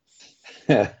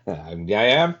that. I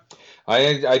am.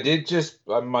 I did just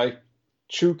my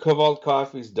true cobalt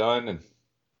coffee's done, and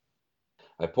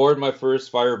I poured my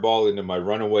first fireball into my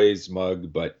Runaways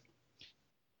mug. But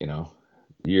you know,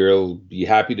 you'll be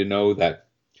happy to know that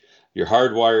your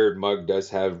hardwired mug does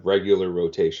have regular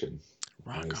rotation.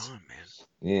 Rock Nice. on, man.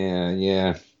 Yeah,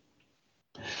 yeah.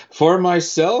 For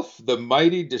myself, the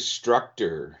Mighty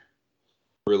Destructor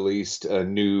released a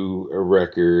new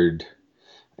record,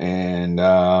 and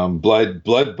Blood,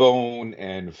 Bone,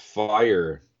 and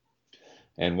Fire.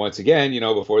 And once again,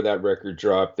 before that record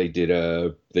dropped, they did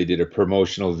a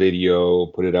promotional video,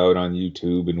 put it out on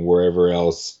YouTube and wherever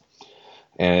else.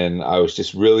 And I was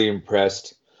just really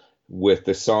impressed with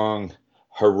the song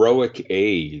Heroic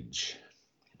Age.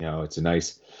 It's a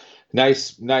nice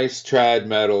trad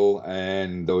metal,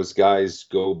 and those guys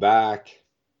go back,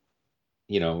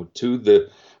 to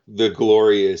the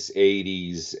glorious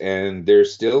 80s, and they're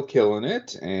still killing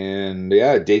it. And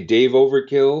yeah, Dave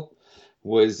Overkill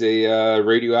was a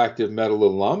radioactive metal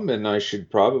alum, and I should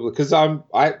probably, because I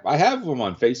have him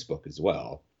on Facebook as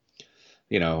well,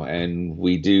 and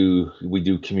we do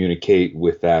communicate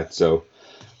with that. So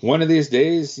one of these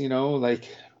days, like,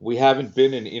 we haven't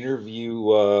been an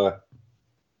interview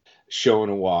show in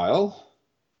a while,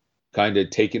 kind of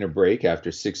taking a break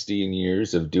after 16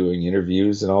 years of doing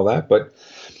interviews and all that. But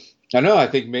I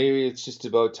think maybe it's just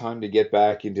about time to get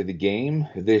back into the game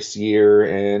this year,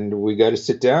 and we got to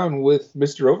sit down with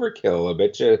Mr. Overkill.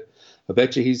 I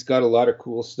bet you he's got a lot of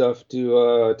cool stuff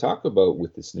to talk about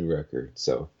with this new record.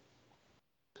 So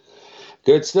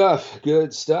good stuff.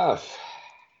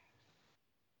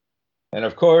 And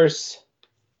of course,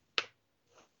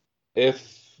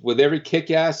 if with every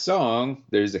kick-ass song,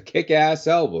 there's a kick-ass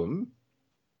album.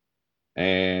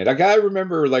 And I gotta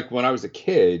remember, like, when I was a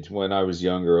kid, when I was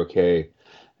younger, okay,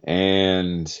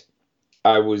 and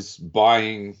I was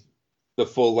buying the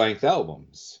full-length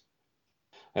albums.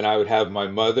 And I would have my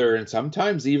mother and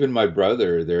sometimes even my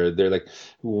brother, they're like,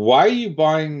 why are you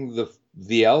buying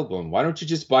the album? Why don't you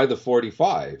just buy the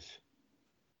 45?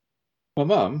 Well,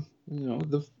 Mom,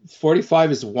 the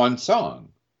 45 is one song.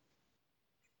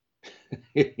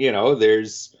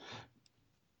 There's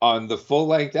on the full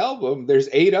length album, there's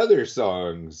 8 other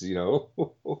songs,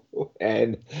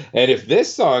 and if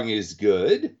this song is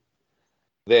good,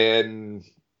 then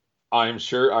I'm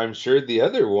sure the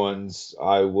other ones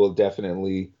I will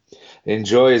definitely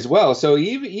enjoy as well. So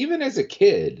even as a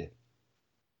kid,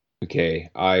 okay,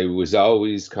 I was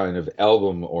always kind of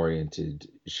album oriented,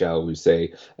 shall we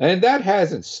say, and that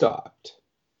hasn't stopped.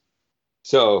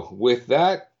 So with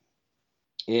that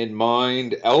in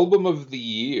mind, album of the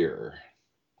year.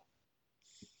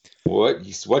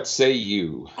 What say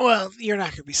you? Well, you're not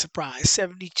going to be surprised.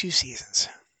 72 Seasons.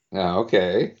 Oh,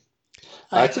 okay.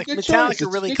 That's a good Metallica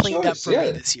choice. really cleaned up for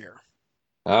me this year.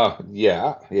 Oh,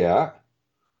 yeah.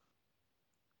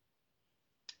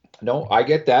 No, I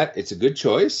get that. It's a good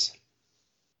choice.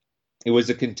 It was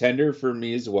a contender for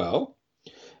me as well.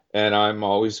 And I'm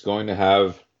always going to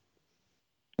have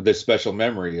the special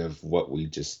memory of what we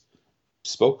just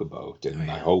spoke about.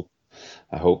 And I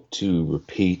hope to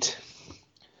repeat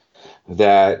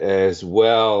that as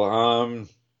well.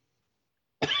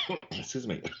 Excuse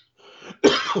me.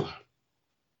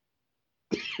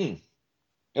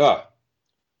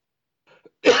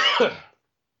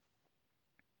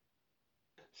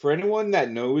 For anyone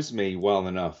that knows me well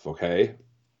enough, okay,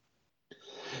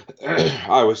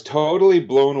 I was totally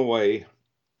blown away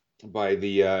by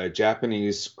the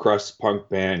Japanese crust punk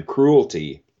band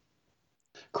Cruelty.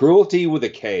 Cruelty with a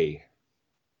K.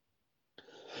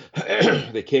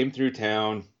 They came through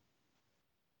town.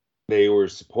 They were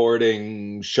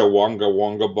supporting Shawanga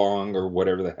Wonga Bong, or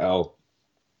whatever the hell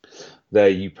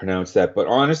that you pronounce that. But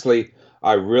honestly,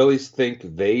 I really think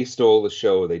they stole the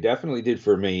show. They definitely did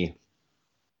for me.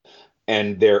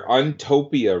 And their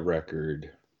Untopia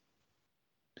record,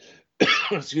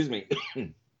 excuse me,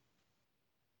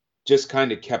 just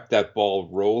kind of kept that ball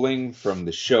rolling from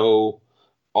the show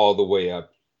all the way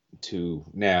up to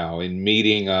now. In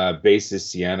meeting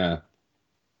bassist Sienna,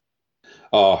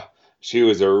 oh, she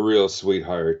was a real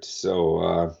sweetheart.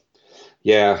 So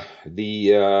yeah,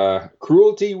 the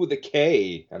Cruelty with a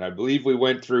K, and I believe we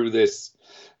went through this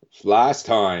last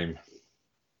time,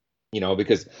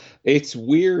 because it's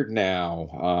weird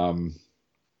now.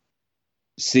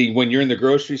 See, when you're in the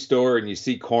grocery store and you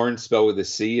see corn spelled with a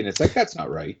C, and it's like, that's not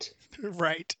right.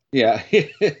 Right. Yeah.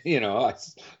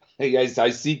 I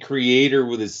see creator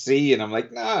with a C, and I'm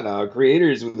like, no,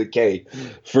 creators with a K.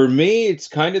 For me, it's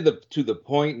kind of to the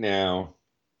point now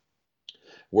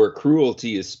where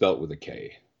Cruelty is spelt with a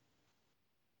K.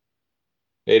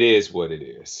 It is what it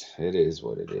is. It is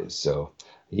what it is. So,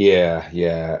 yeah,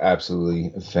 yeah, absolutely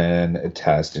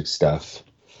fantastic stuff.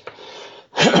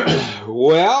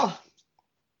 Well,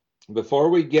 before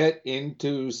we get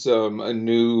into some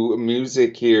new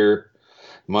music here,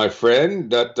 my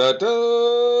friend,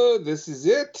 this is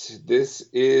it. This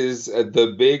is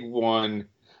the big one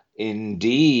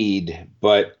indeed,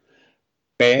 but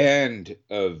band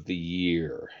of the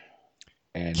year.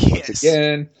 And once Kiss.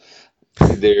 again,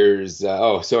 there's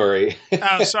sorry.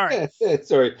 Oh, sorry.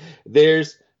 Sorry.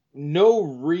 There's no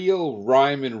real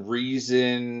rhyme and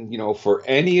reason, for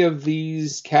any of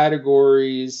these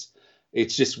categories.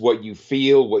 It's just what you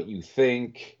feel, what you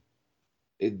think,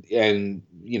 and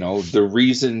the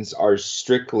reasons are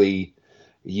strictly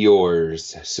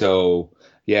yours. So,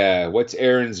 yeah, what's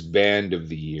Aaron's band of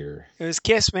the year? It was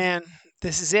Kiss, man.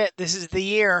 This is it. This is the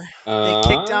year. They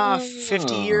kicked off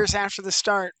 50 Ah, years after the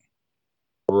start.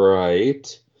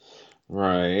 right.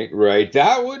 Right.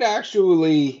 That would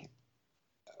actually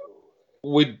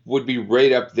would be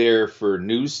right up there for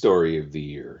news story of the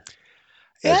year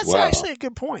Yeah, as that's well. actually a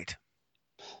good point.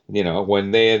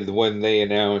 When they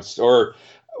announced, or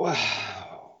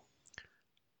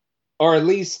or at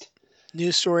least,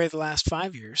 News story of the last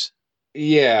 5 years.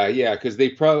 yeah, because they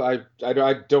probably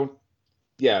I don't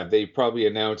yeah, they probably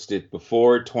announced it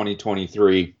before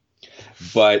 2023,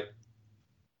 but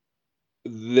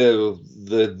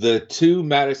the two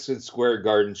Madison Square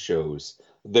Garden shows,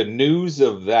 the news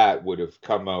of that would have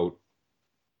come out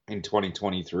in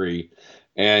 2023,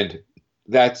 and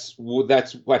that's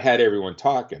what had everyone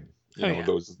talking. Oh, yeah.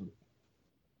 Those,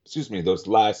 excuse me, those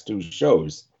last two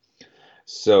shows.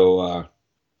 So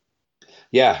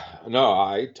yeah, no,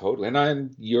 I totally, and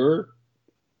I'm your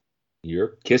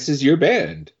Kiss is your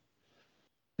band.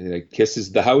 Kiss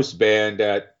is the house band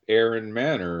at Aaron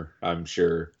Manor, I'm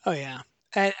sure. Oh, yeah.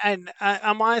 And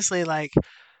I'm honestly like,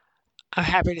 I'm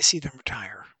happy to see them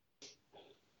retire.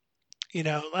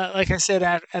 Like I said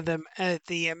at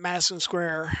the Madison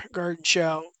Square Garden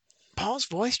show, Paul's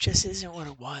voice just isn't what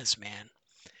it was, man.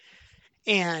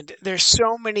 And there's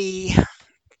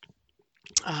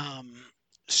um,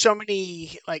 so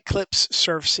many like clips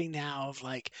surfacing now of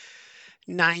like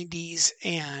 90s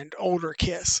and older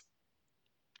Kiss,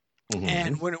 Hmm.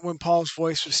 and when Paul's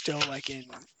voice was still like in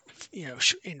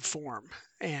form,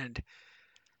 and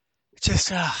just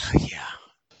yeah,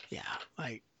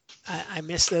 like I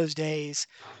miss those days.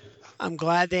 I'm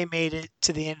glad they made it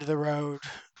to the end of the road.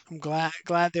 I'm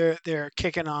glad they're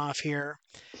kicking off here.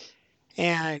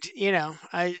 And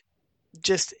I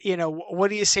just what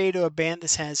do you say to a band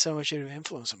that's had so much of an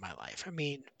influence on my life? I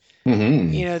mean,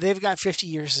 Hmm. they've got 50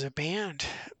 years as a band,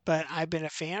 but I've been a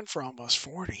fan for almost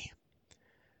 40.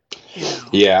 You know,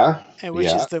 Yeah, and which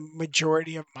is yeah, the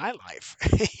majority of my life.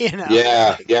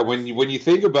 yeah, Like, yeah. When you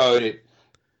think about it,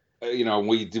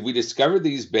 we discovered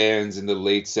these bands in the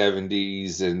late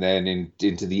 '70s and then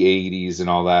into the '80s and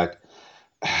all that.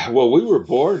 Well, we were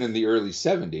born in the early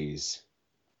 '70s,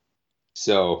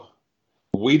 so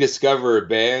we discover a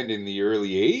band in the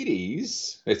early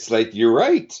 '80s. It's like you're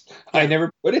right. I yeah,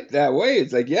 never put it that way.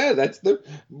 It's like, yeah,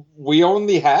 we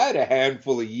only had a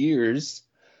handful of years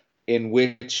in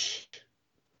which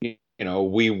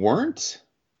we weren't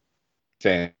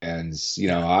fans.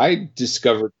 yeah. I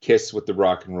discovered Kiss with the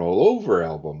Rock and Roll Over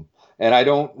album, and I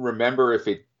don't remember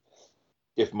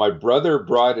if my brother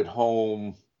brought it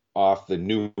home off the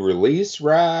new release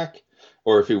rack,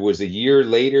 or if it was a year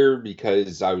later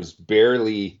because I was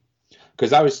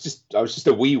just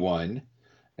a wee one,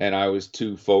 and I was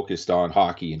too focused on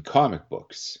hockey and comic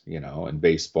books, and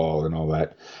baseball and all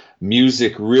that.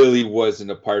 Music really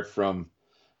wasn't, apart from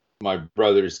my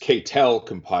brother's K-Tel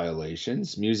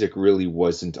compilations. Music really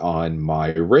wasn't on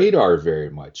my radar very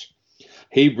much.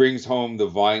 He brings home the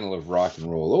vinyl of Rock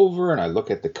and Roll Over, and I look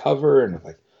at the cover and I'm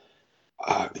like,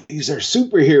 these are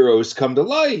superheroes come to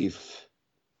life.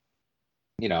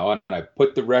 And I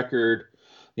put the record,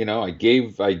 I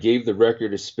gave the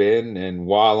record a spin, and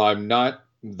while I'm not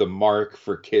the mark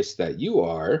for Kiss that you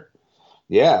are,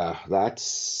 yeah,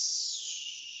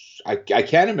 I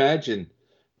can't imagine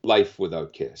life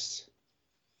without Kiss.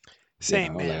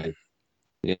 Same, man.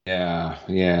 Like, yeah,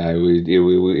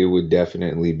 it would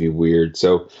definitely be weird.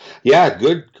 So, yeah,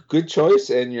 good choice,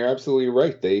 and you're absolutely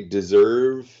right. They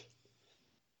deserve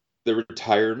the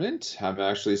retirement. I'm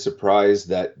actually surprised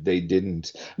that they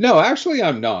didn't. No, actually,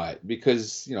 I'm not,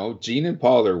 because Gene and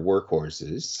Paul are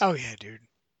workhorses. Oh yeah, dude.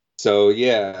 So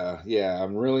yeah,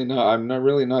 I'm not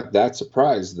really not that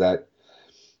surprised that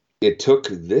it took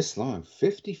this long.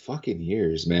 50 fucking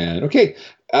years, man. Okay,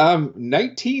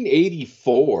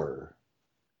 1984.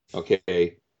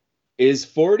 Okay, is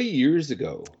 40 years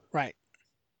ago. Right.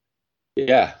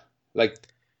 Yeah, like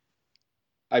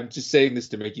I'm just saying this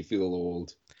to make you feel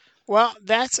old. Well,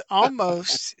 that's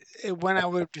almost when I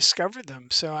would have discovered them.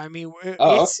 So I mean,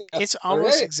 Oh, okay. it's All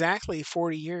almost right. exactly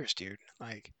 40 years, dude.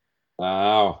 Like,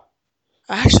 Wow.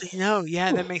 actually, no, yeah,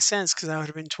 Whew. that makes sense because I would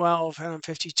have been 12 and I'm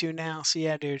 52 now. So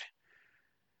yeah, dude.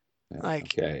 Like,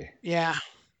 Okay. yeah,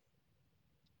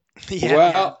 yeah,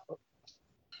 man. Well,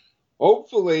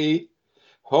 hopefully,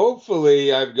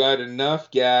 hopefully I've got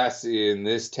enough gas in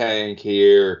this tank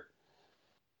here,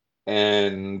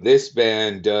 and this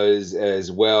band does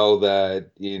as well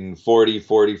that in 40,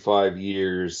 45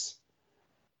 years,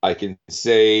 I can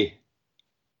say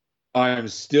I'm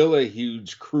still a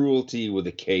huge Cruelty with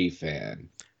a K fan.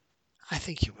 I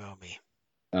think you will be.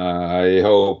 I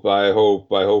hope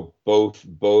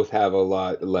both have a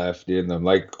lot left in them.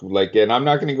 And I'm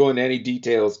not going to go into any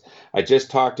details. I just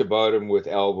talked about them with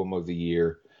Album of the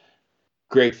Year.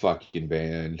 Great fucking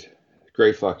band,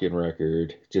 great fucking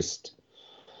record. Just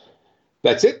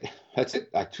that's it. That's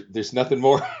it. There's nothing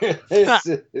more. It's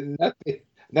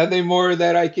nothing more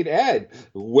that I could add.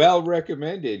 Well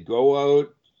recommended. Go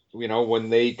out. When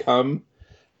they come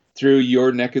through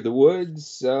your neck of the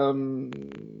woods,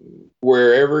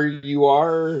 wherever you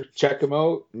are, check them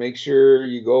out. Make sure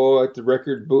you go at the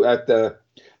record booth, at the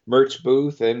merch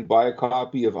booth, and buy a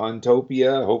copy of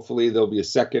Untopia. Hopefully, there'll be a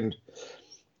second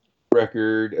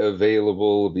record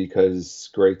available because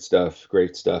great stuff,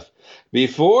 great stuff.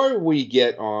 Before we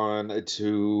get on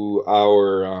to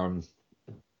our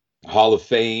Hall of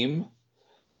Fame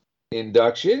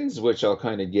inductions, which I'll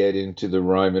kind of get into the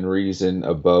rhyme and reason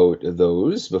about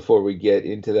those. Before we get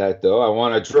into that, though, I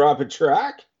want to drop a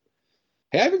track.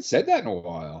 Hey, I haven't said that in a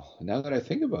while. Now that I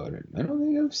think about it, I don't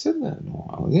think I've said that in a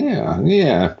while. Yeah,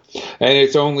 yeah. And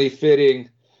it's only fitting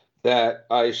that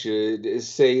I should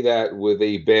say that with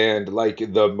a band like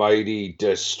the Mighty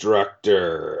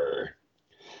Destructor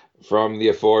from the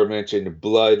aforementioned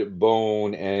Blood,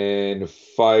 Bone, and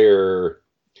Fire,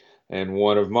 and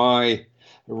one of my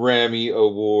Rammy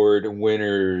Award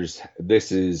winners.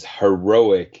 This is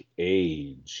Heroic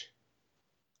Age.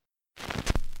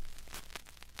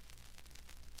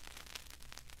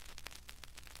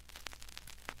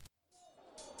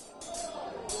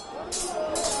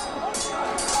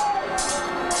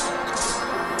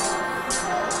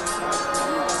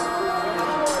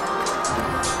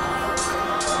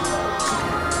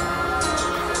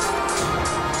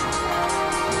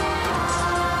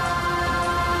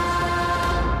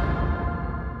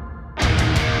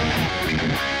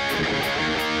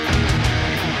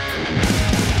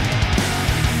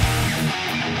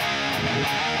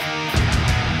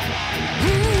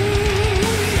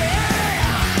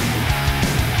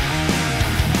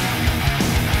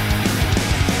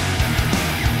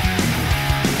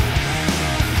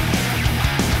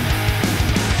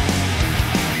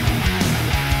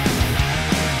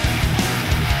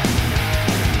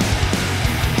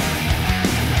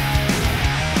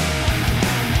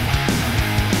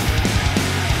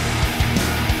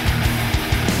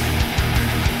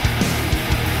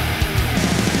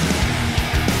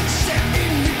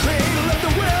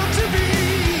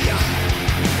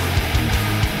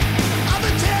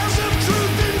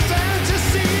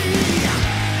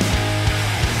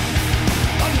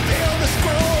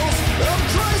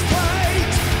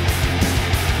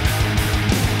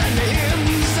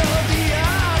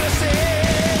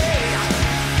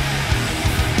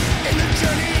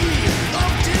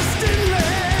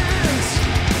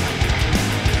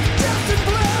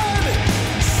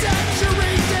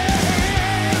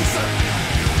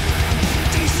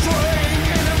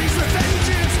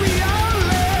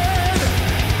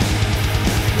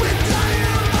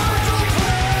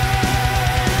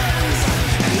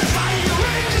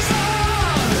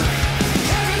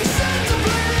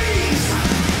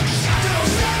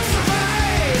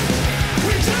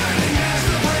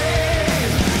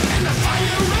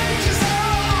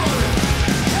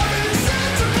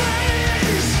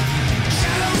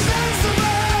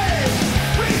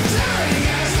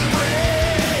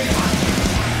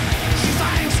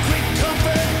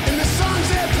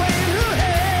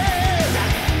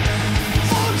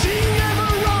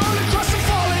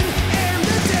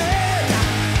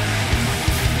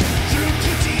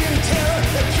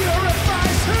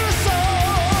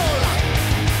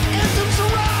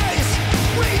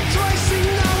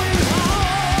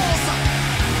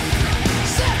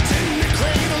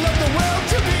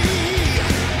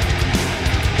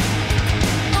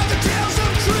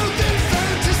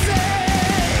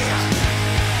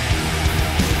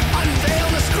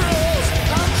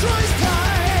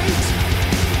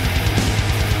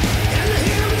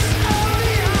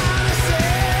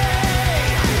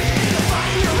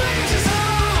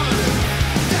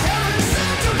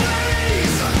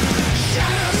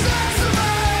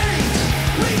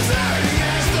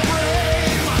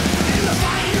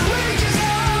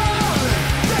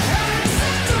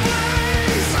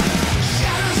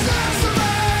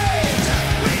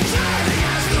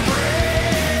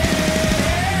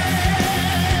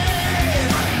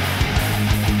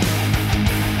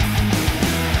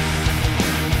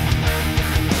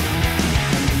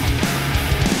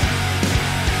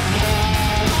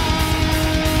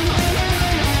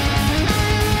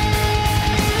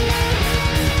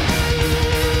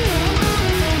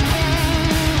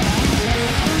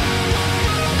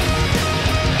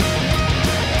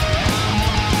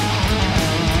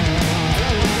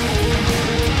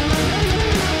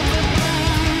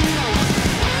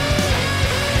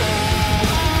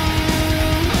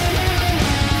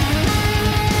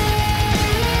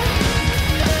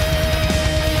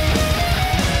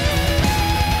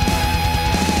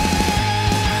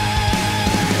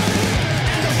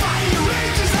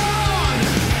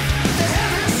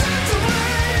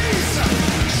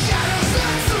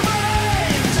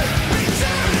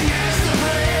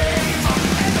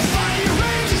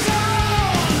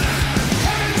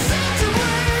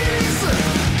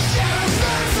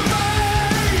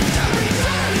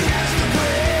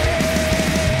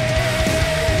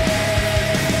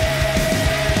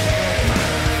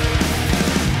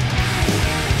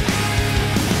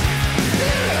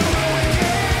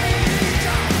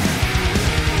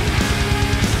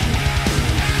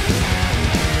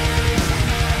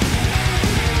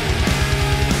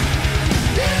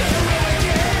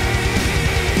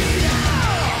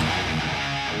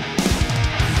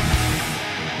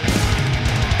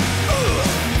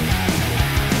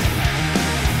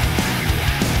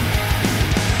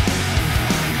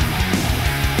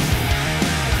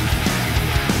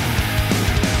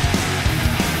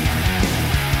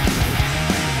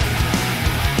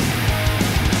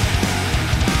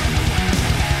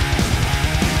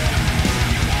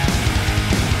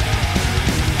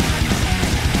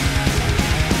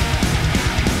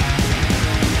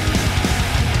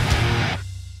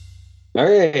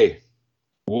 Okay,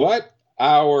 what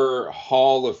our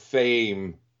Hall of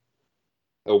Fame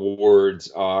awards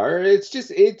are?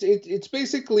 It's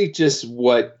basically just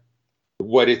what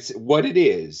it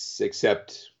is,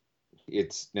 except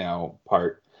it's now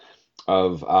part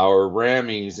of our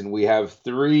Rammys, and we have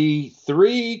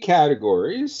three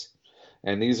categories,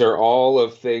 and these are all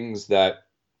of things that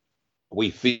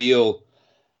we feel,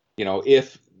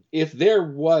 if there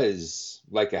was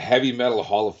like a heavy metal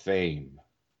Hall of Fame,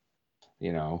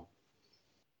 you know,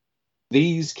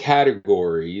 these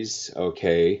categories,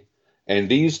 okay, and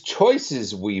these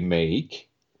choices we make,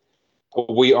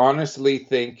 we honestly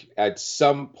think at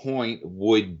some point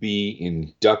would be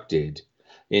inducted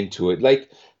into it.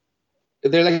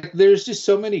 There's just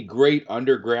so many great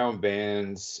underground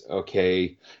bands,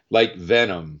 okay, like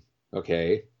Venom,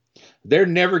 okay. They're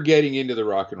never getting into the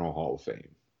Rock and Roll Hall of Fame.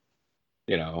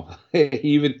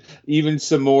 Even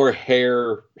some more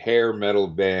hair metal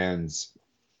bands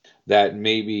that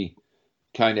maybe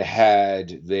kind of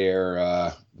had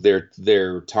their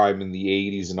time in the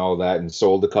 80s and all that and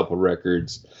sold a couple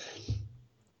records,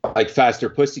 like Faster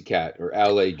Pussycat or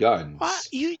LA Guns. What?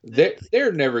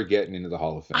 They're never getting into the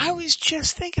Hall of Fame. I was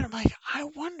just thinking, I'm like, I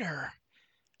wonder,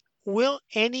 will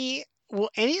any of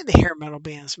the hair metal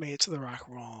bands make it to the Rock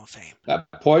and Roll Hall of Fame?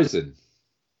 Poison.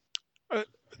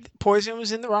 Poison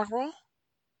was in the Rock and Roll?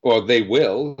 Well, they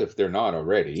will if they're not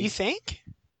already. You think?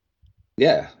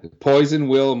 Yeah, Poison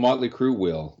will, Motley Crue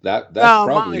will. That's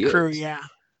probably Motley Crue, it. yeah.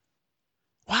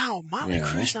 Wow, Motley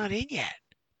Crue's not in yet.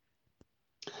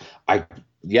 I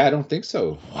don't think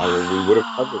so. Wow. We would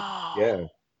have covered.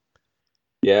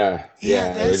 Yeah.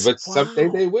 But someday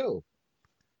they will.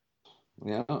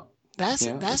 Yeah.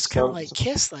 That's kind of like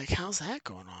Kiss. Like, how's that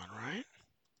going on,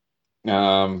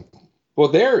 right? Well,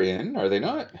 they're in, are they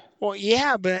not? Well,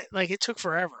 yeah, but like it took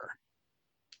forever.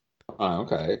 Oh,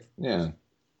 okay. Yeah.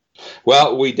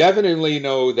 Well, we definitely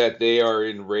know that they are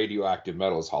in Radioactive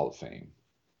Metal's Hall of Fame.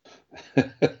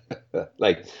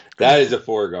 Like, that is a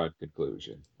foregone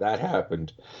conclusion. That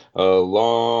happened a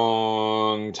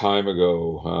long time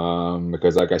ago.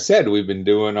 Because, like I said, we've been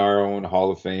doing our own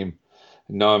Hall of Fame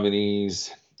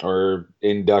nominees or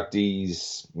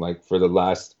inductees like for the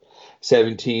last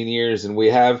 17 years, and we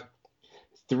have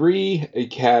three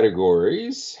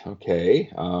categories. Okay.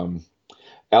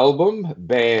 Album,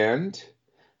 band,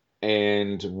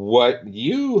 and what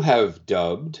you have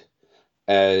dubbed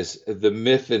as the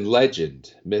myth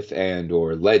and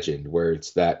or legend, where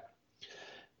it's that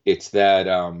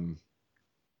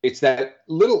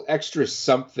little extra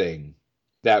something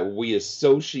that we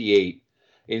associate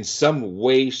in some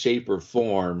way, shape, or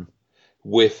form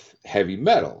with heavy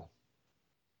metal.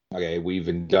 Okay, we've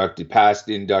past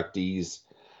inductees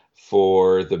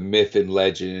for the myth and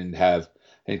legend have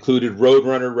included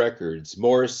Roadrunner Records,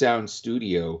 Morris Sound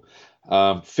Studio,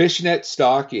 Fishnet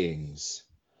Stockings.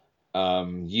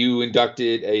 You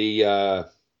inducted a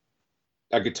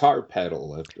guitar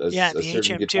pedal, a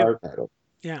certain guitar pedal.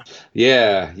 Yeah.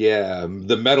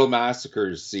 The Metal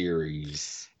Massacres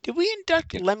series. Did we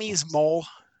induct Lemmy's Mole?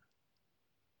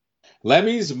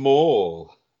 Lemmy's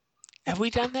Mole. Have we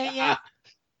done that yet?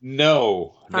 No.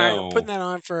 All right, I'm putting that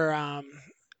on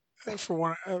for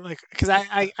one, because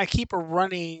I keep a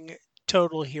running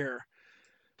total here.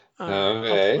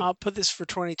 Okay. I'll put this for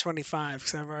 2025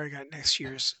 because I've already got next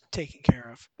year's taken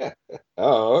care of.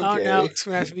 Oh, okay. Oh, no, it's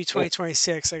going to have to be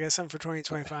 2026. I got something for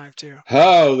 2025 too.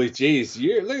 Holy jeez,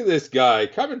 look at this guy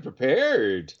coming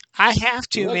prepared. I have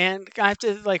to, man. I have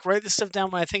to write this stuff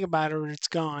down when I think about it, or it's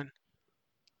gone.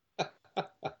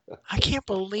 I can't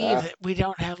believe that we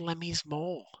don't have Lemmy's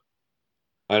Mole.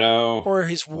 I know. Or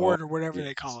his ward, or whatever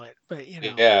they call it. But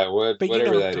Yeah, whatever you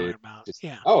know that is. About.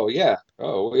 Yeah. Oh yeah.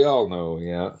 Oh, we all know.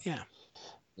 Yeah.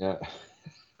 Yeah.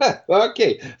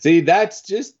 Okay. See, that's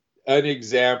just an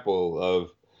example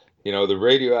of the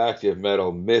Radioactive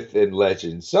Metal myth and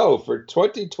legend. So for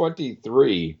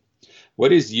 2023,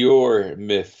 what is your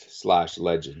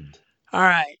myth/legend? All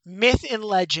right, myth and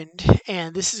legend,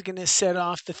 and this is going to set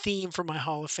off the theme for my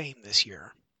Hall of Fame this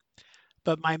year.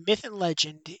 But my myth and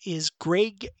legend is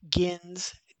Greg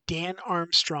Ginn's Dan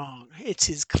Armstrong. It's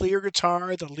his clear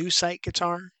guitar, the Lucite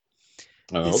guitar.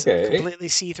 Oh, it's okay. Completely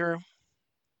see-through.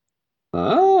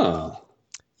 Oh.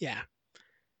 Yeah.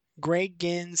 Greg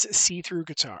Ginn's see-through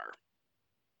guitar.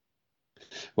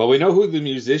 Well, we know who the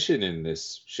musician in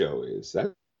this show is.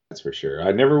 That's for sure.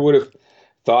 I never would have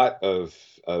thought of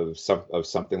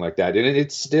something like that. And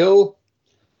he's still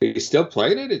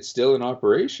playing it. It's still in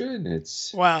operation.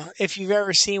 Well, if you've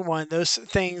ever seen one, those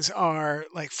things are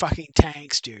like fucking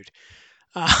tanks, dude.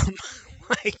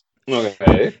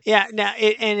 Okay. Yeah. Now,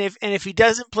 and if he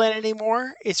doesn't play it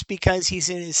anymore, it's because he's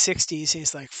in his 60s.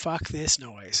 He's like, fuck this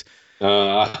noise,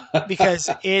 Uh, because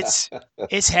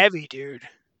it's heavy, dude.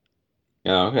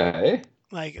 okay.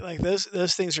 Like those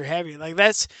things are heavy. Like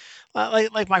that's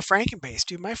like my Franken bass,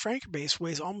 dude. My Franken bass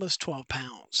weighs almost 12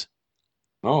 pounds,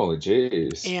 Oh,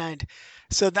 jeez. and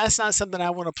so that's not something I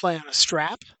want to play on a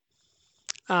strap.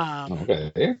 Um,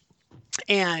 Okay.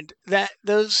 and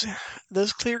those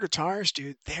clear guitars,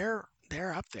 dude, they're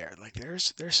up there. Like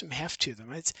there's some heft to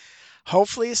them. It's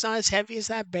hopefully it's not as heavy as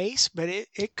that bass, but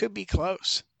it could be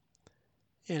close.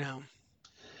 You know,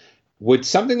 Would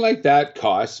something like that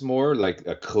cost more, like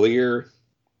a,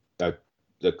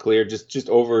 a clear, just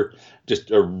over,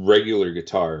 just a regular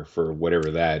guitar for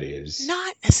whatever that is?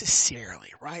 not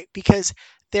necessarily, right? Because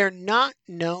they're not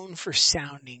known for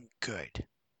sounding good.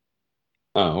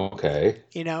 Oh, okay.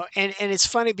 You know, and it's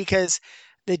funny because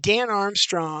the Dan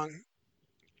Armstrong,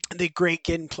 the Great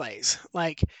Ginn plays,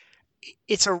 like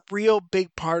it's a real big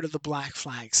part of the Black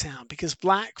Flag sound, because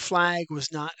Black Flag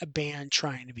was not a band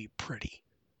trying to be pretty,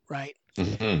 right?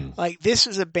 Hmm. Like this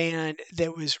was a band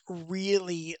that was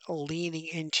really leaning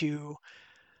into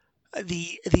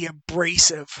the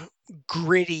abrasive,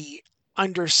 gritty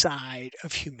underside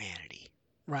of humanity,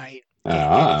 right? And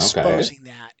Ah, okay. exposing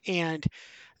that. And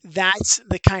that's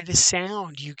the kind of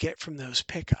sound you get from those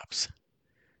pickups,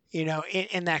 you know,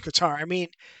 in that guitar. I mean,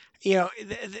 you know,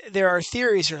 there are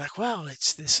theories that are like, well,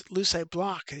 it's this lucite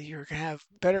block. You're going to have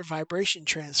better vibration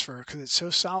transfer because it's so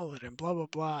solid and blah, blah,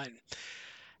 blah.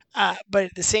 And, but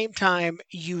at the same time,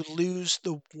 you lose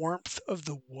the warmth of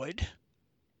the wood,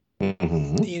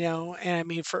 Hmm. you know. And I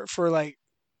mean, for like,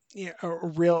 you know, a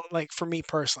real, like for me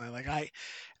personally, like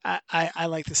I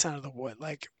like the sound of the wood.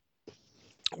 Like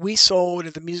we sold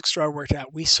at the music store I worked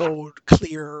at, we sold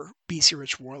clear BC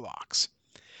Rich Warlocks,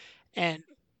 and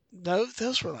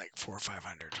those were like 400 or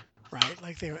 500, right?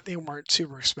 Like they weren't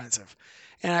super expensive,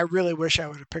 and I really wish I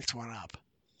would have picked one up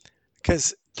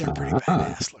because they're pretty Ah,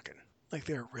 badass looking. Like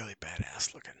they're really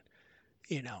badass looking,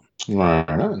 you know. right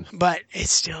on. But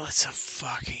it's a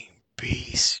fucking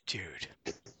beast, dude.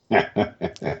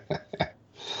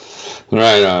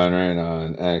 Right on, right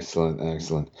on. Excellent,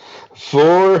 excellent.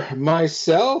 For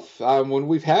myself, when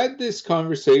we've had this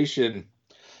conversation,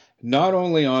 not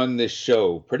only on this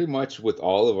show, pretty much with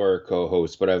all of our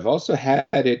co-hosts, but I've also had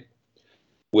it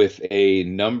with a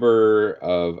number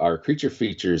of our creature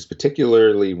features,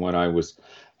 particularly when I was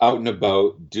out and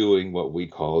about doing what we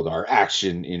called our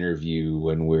action interview,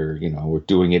 when we're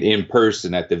doing it in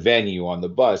person at the venue, on the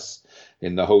bus,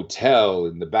 in the hotel,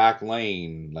 in the back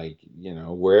lane, like,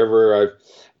 wherever I've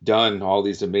done all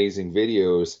these amazing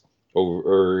videos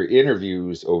or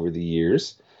interviews over the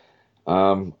years.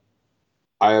 Um,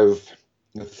 I've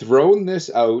thrown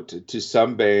this out to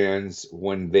some bands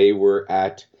when they were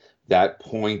at that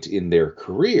point in their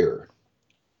career.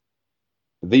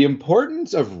 The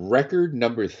importance of record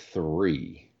number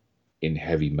 3 in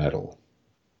heavy metal.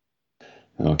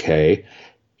 Okay.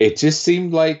 It just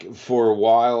seemed like for a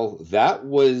while that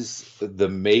was the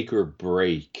make or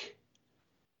break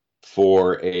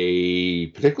for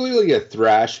particularly a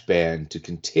thrash band to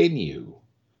continue.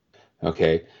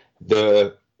 Okay.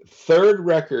 The third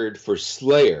record for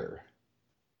Slayer,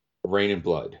 Rain and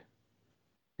Blood,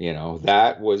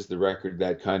 that was the record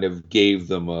that kind of gave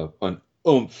them an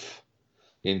oomph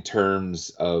in terms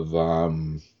of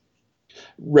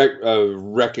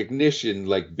recognition,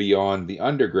 like beyond the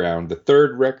underground. The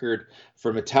third record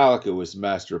for Metallica was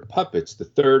Master of Puppets. The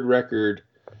third record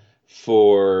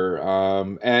for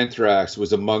Anthrax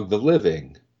was Among the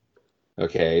Living.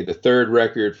 Okay, the third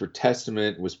record for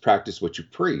Testament was Practice What You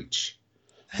Preach.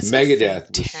 That's a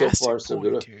Megadeth was So Far fantastic So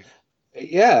point, Good. dude.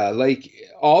 Yeah, like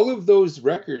all of those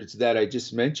records that I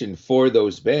just mentioned for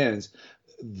those bands,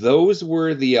 those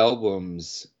were the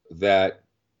albums that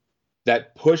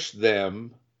pushed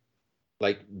them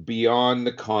like beyond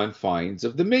the confines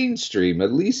of the mainstream,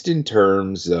 at least in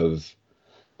terms of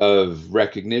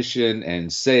recognition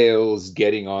and sales,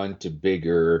 getting on to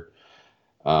bigger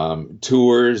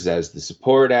tours as the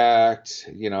support act.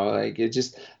 Like it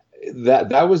just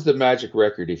that was the magic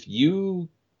record. If you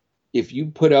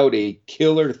put out a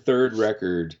killer third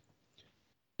record,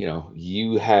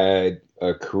 you had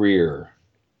a career.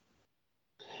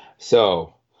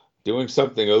 So, doing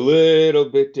something a little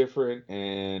bit different,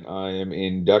 and I am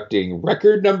inducting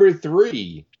record number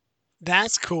 3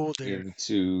 That's cool, dude.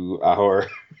 into our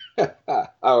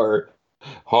our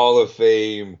Hall of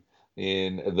Fame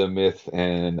in the myth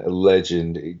and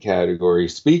legend category.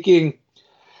 Speaking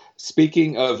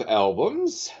of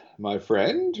albums, my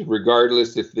friend,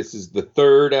 regardless if this is the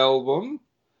third album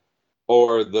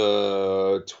or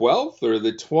the 12th or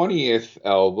the 20th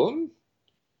album,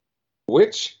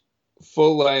 which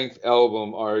full-length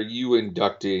album are you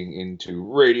inducting into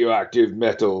Radioactive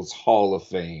Metal's Hall of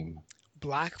Fame?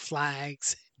 Black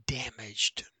Flag's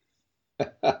Damaged.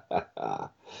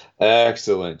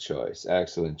 Excellent choice.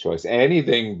 Excellent choice.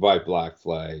 Anything by Black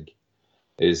Flag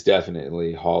is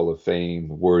definitely Hall of Fame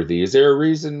worthy. Is there a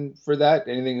reason for that?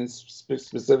 Anything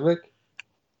specific?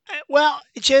 Well,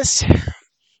 it's the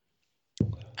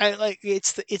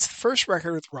first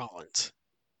record with Rollins,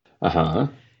 Uh-huh.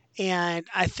 and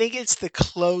I think it's the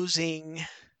closing.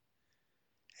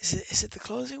 Is it the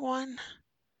closing one?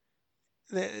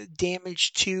 The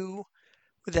Damage 2,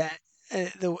 with that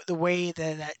the way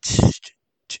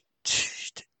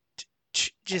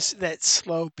just that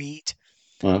slow beat.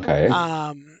 Okay.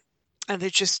 And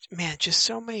there's just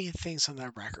so many things on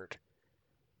that record,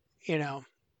 you know,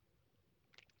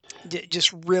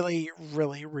 just really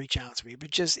reach out to me.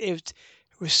 But it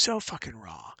was so fucking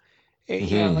raw.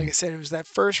 You know, like I said, it was that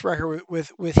first record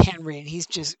with Henry, and he's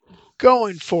just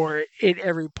going for it at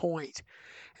every point.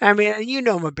 I mean, you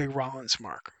know, I'm a big Rollins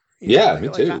mark. Yeah, me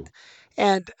too.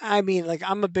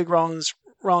 I'm a big Rollins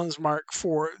mark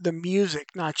for the music,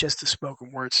 not just the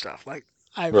spoken word stuff. Like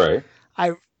Right.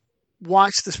 I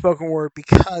watched the spoken word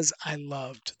because I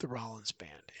loved the Rollins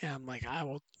band, and I'm like, I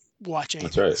will watch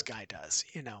anything this guy does.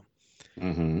 You know.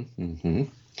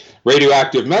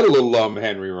 Radioactive Metal alum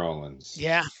Henry Rollins.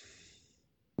 Yeah.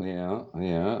 Yeah.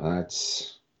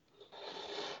 That's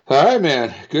all right,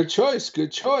 man. Good choice.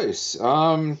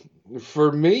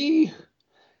 For me,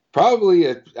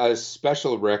 probably a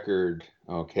special record.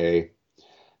 Okay,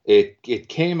 it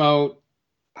came out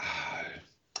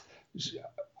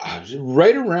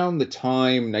right around the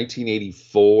time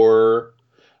 1984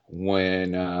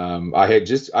 when I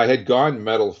had gone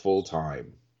metal full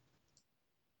time.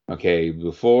 Okay,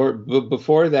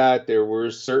 before that, there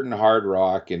were certain hard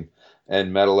rock and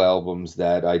metal albums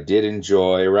that I did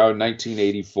enjoy. Around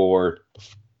 1984,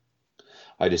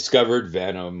 I discovered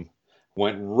Venom,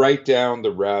 went right down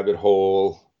the rabbit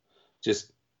hole,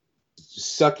 just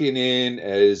sucking in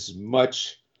as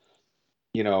much,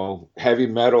 heavy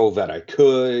metal that I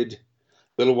could. A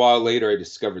little while later, I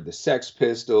discovered the Sex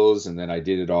Pistols, and then I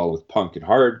did it all with punk and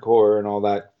hardcore and all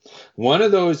that. One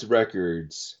of those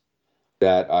records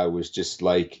that I was just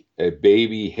like a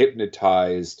baby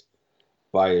hypnotized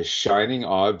by a shining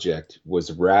object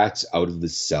was Rats Out of the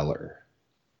Cellar.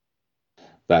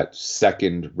 That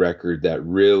second record that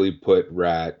really put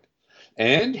Rat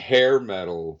and hair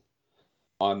metal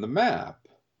on the map.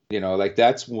 Like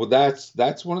that's one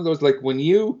of those, like when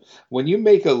you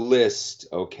make a list,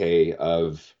 okay,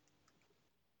 of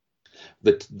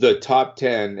the top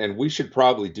 10, and we should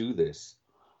probably do this,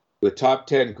 the top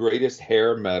 10 greatest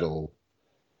hair metal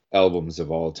albums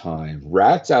of all time.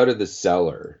 Rats Out of the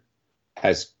Cellar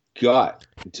has got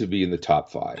to be in the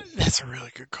top 5. That's a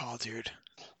really good call, dude.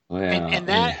 Yeah, and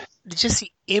that just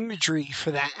the imagery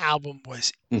for that album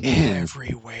was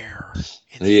everywhere.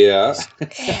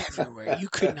 Everywhere. You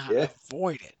could not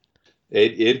avoid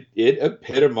it. It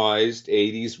epitomized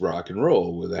 80s rock and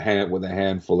roll with a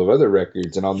handful of other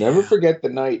records, and I'll never forget the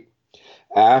night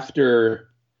after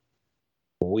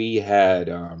we had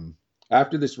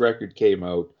after this record came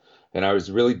out, and I was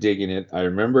really digging it. I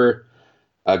remember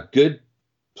a good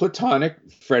platonic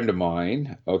friend of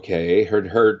mine, okay,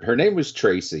 her name was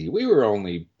Tracy. We were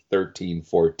only 13,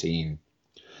 14.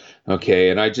 Okay,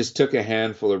 and I just took a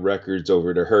handful of records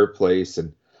over to her place,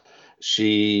 and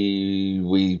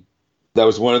that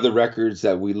was one of the records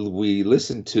that we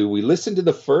listened to. We listened to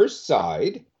the first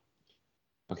side.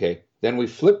 Okay, then we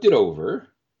flipped it over,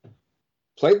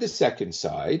 played the second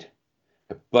side.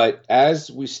 But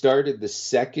as we started the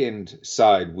second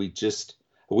side,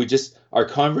 our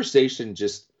conversation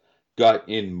just got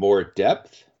in more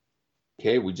depth.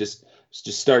 Okay, we just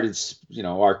started,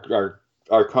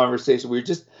 our conversation. We were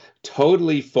just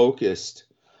totally focused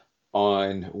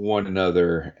on one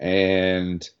another,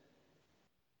 and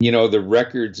the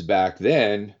records back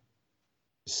then,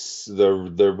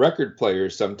 the record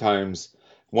players sometimes,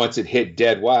 once it hit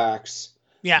dead wax,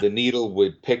 the needle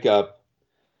would pick up,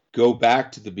 go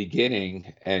back to the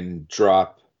beginning, and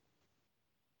drop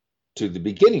to the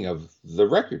beginning of the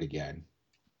record again.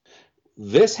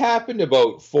 This happened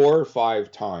about 4 or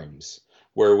 5 times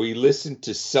where we listened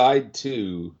to side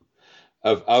 2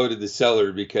 of Out of the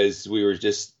Cellar because we were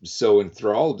just so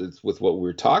enthralled with what we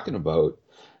were talking about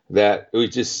that we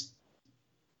just,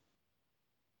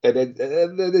 that's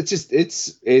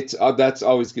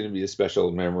always going to be a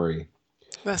special memory.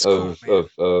 That's cool,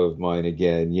 of mine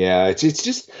again. Yeah,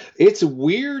 it's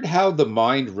weird how the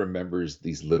mind remembers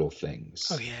these little things.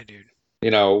 Oh yeah, dude.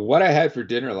 What I had for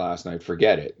dinner last night,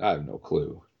 forget it. I have no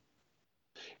clue.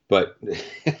 But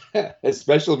a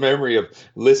special memory of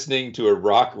listening to a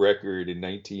rock record in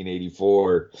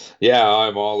 1984. Yeah,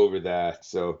 I'm all over that.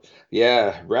 So,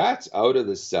 yeah, Rats Out of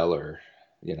the Cellar.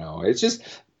 It's just,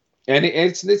 and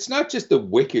it's not just the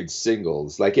wicked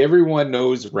singles. Like everyone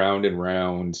knows Round and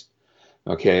Round,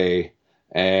 okay?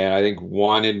 And I think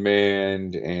Wanted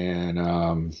Man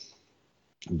and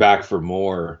Back for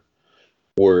More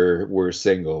were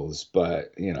singles,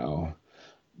 but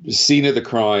Scene of the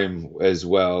Crime as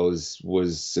well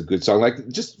was a good song. Like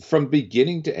just from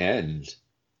beginning to end.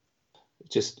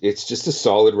 It's just a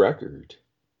solid record.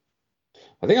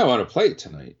 I think I want to play it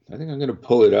tonight. I think I'm going to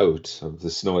pull it out of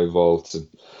the Snowy Vaults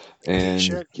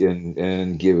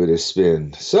and give it a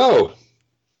spin. So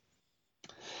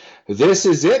this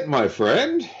is it, my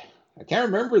friend. I can't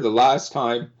remember the last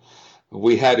time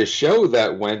we had a show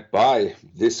that went by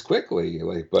this quickly.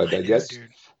 But I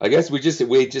guess we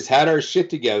just had our shit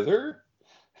together,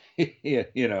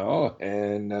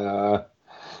 and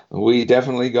we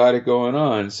definitely got it going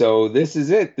on. So this is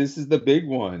it. This is the big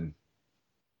one.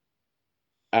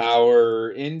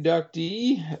 Our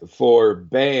inductee for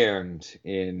band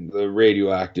in the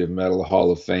Radioactive Metal Hall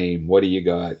of Fame. What do you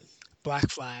got? Black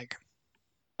Flag.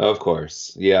 Of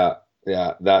course. Yeah,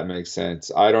 that makes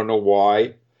sense. I don't know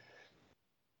why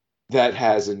that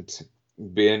hasn't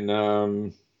been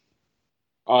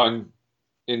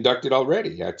inducted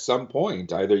already. At some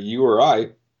point, either you or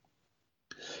I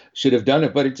should have done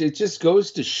it, but it just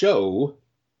goes to show,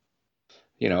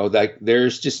 that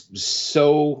there's just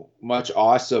so much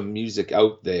awesome music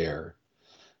out there.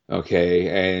 Okay,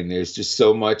 and there's just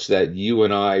so much that you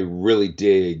and I really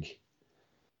dig,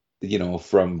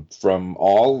 from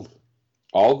all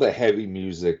the heavy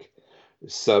music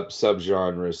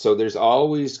subgenres. So there's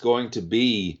always going to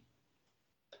be,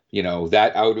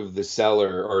 that Out of the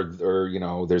Cellar, or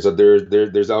there's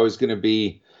always going to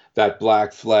be that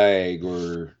Black Flag,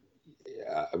 or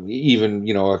even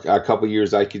a couple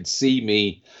years I could see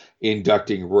me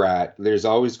inducting Rat. There's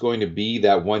always going to be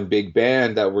that one big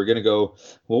band that we're going to go,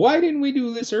 well, why didn't we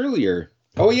do this earlier?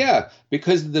 Oh yeah,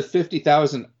 because of the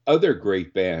 50,000 other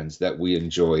great bands that we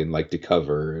enjoy and like to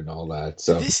cover and all that.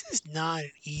 So this is not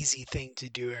an easy thing to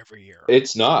do every year.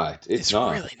 It's not. It's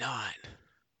not. Really not.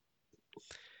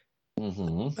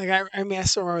 Mm-hmm. Like I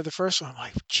still remember the first one. I'm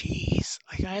like, geez,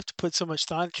 like I have to put so much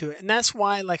thought into it, and that's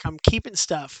why like I'm keeping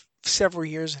stuff several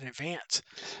years in advance.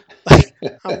 Like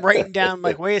I'm writing down,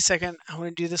 like, wait a second, I want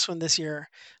to do this one this year.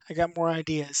 I got more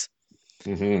ideas.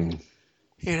 Mm-hmm.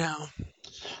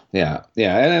 Yeah,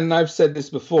 and I've said this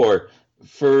before.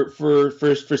 For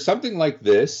something like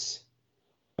this,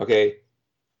 okay,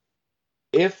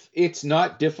 if it's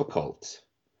not difficult.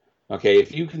 Okay,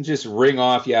 if you can just ring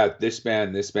off, this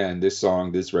band, this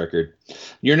song, this record,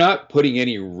 you're not putting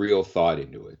any real thought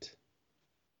into it.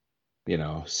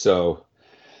 So,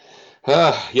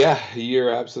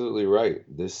 you're absolutely right.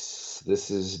 This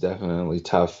is definitely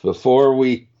tough. Before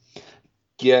we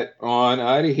get on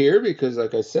out of here, because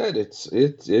like I said, it's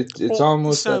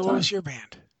almost that time. What was your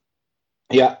band?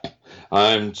 Yeah,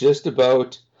 I'm just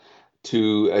about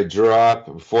to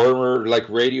drop former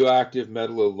Radioactive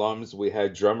Metal alums. We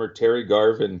had drummer Terry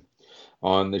Garvin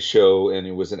on the show, and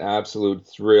it was an absolute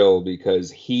thrill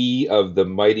because he of the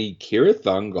mighty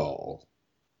Kirathungal.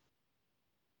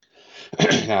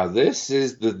 Now this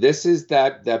is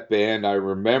that band I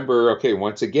remember. Okay,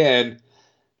 once again,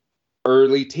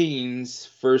 early teens,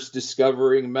 first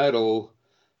discovering metal,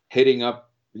 hitting up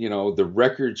the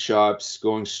record shops,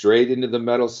 going straight into the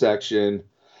metal section,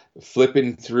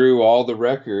 flipping through all the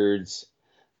records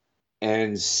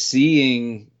and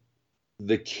seeing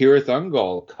the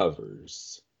Kirathungal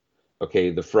covers. Okay,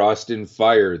 the Frost and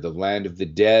Fire, the Land of the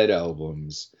Dead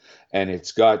albums, and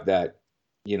it's got that,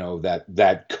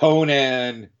 that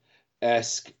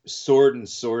Conan-esque sword and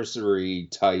sorcery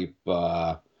type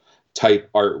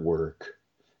artwork.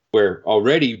 Where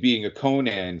already being a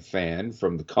Conan fan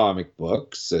from the comic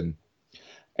books and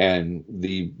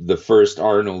the first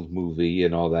Arnold movie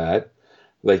and all that,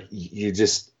 like you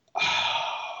just,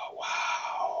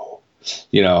 wow,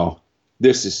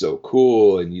 this is so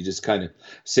cool. And you just kind of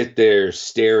sit there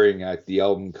staring at the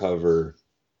album cover.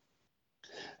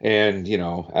 And,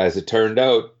 as it turned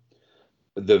out,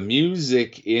 the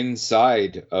music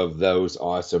inside of those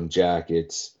awesome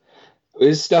jackets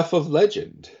is stuff of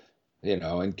legend,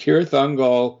 and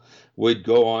Kirathungal would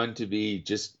go on to be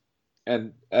just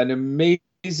an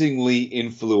amazingly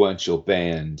influential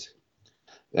band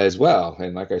as well.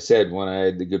 And like I said, when I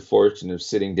had the good fortune of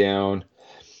sitting down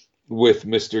with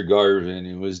Mr. Garvin,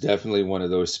 it was definitely one of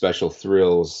those special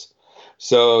thrills.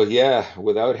 So yeah,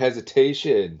 without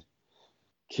hesitation,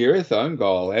 Kirith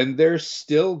Ungol, and they're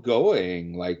still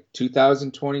going. Like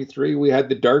 2023, we had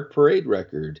the Dark Parade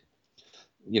record.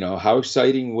 How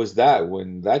exciting was that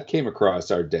when that came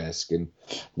across our desk and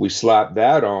we slapped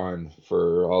that on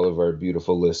for all of our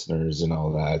beautiful listeners and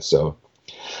all that. So,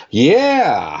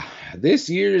 yeah,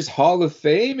 this year's Hall of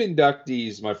Fame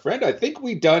inductees, my friend, I think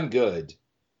we done good.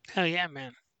 Hell yeah,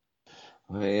 man.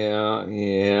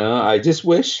 Yeah. I just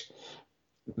wish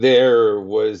there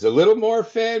was a little more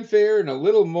fanfare and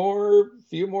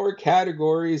few more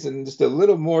categories and just a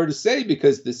little more to say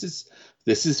because this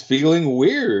is feeling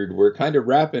weird. We're kind of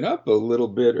wrapping up a little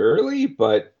bit early,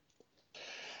 but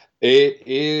it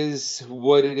is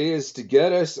what it is to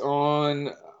get us on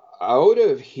out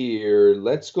of here.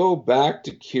 Let's go back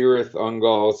to Kirith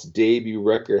Ungol's debut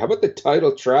record. How about the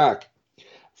title track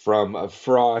from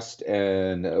Frost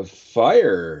and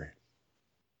Fire?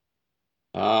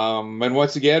 And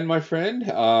once again, my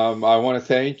friend, I want to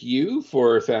thank you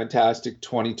for a fantastic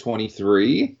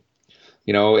 2023.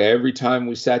 Every time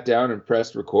we sat down and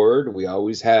pressed record, we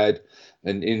always had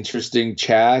an interesting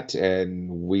chat, and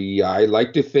I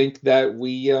like to think that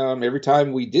we every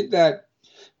time we did that,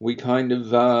 we kind of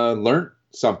learned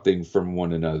something from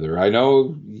one another. I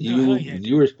know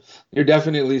you're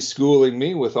definitely schooling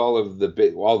me with all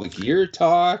the gear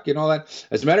talk and all that.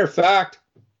 As a matter of fact,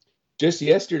 just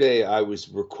yesterday, I was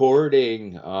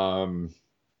recording the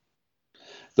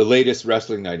latest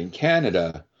Wrestling Night in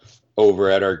Canada over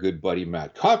at our good buddy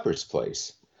Matt Copper's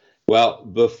place. Well,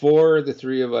 before the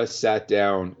three of us sat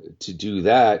down to do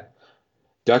that,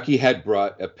 Ducky had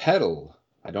brought a pedal.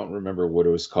 I don't remember what it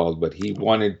was called, but he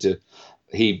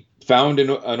found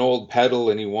an old pedal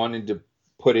and he wanted to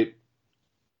put it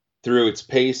through its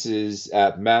paces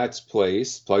at Matt's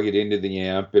place, plug it into the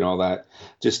amp and all that,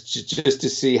 just to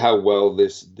see how well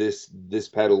this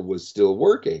pedal was still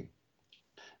working.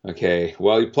 Okay,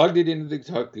 well, he plugged it into the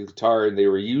guitar and they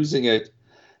were using it,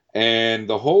 and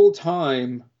the whole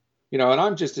time, and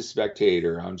I'm just a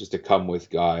spectator. I'm just a come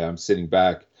with guy. I'm sitting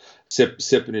back,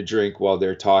 sipping a drink while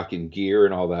they're talking gear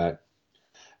and all that.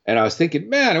 And I was thinking,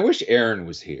 man, I wish Aaron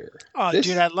was here. Oh,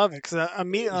 dude, I love it because I'm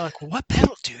immediately like, what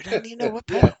pedal, dude? I need to know what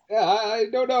pedal. Yeah, I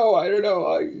don't know. I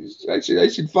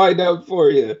should find out for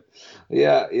you.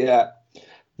 Yeah.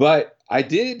 But I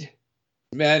did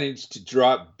manage to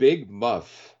drop Big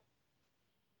Muff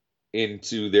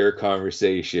into their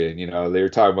conversation. They were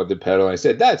talking about the pedal. I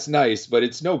said, that's nice, but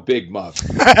it's no Big Muff.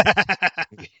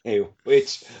 Okay,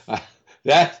 which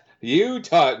that you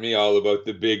taught me all about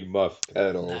the Big Muff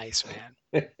pedal. Nice, man.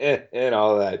 And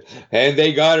all that. And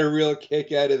they got a real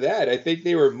kick out of that. I think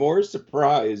they were more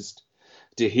surprised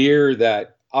to hear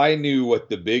that I knew what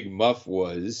the Big Muff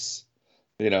was,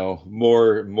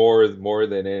 more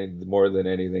than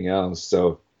anything else.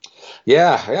 So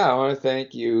yeah, I want to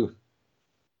thank you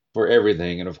for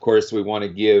everything. And of course, we want to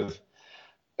give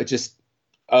just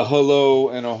a hello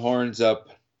and a horns up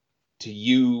to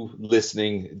you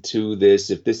listening to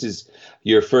this. If this is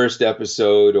your first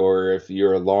episode, or if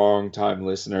you're a long time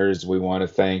listeners, we want to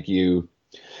thank you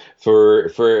for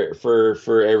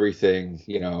everything.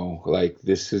 Like,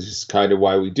 this is kind of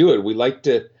why we do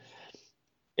it.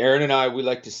 Aaron and I, we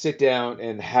like to sit down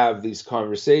and have these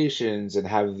conversations and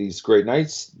have these great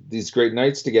nights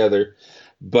together.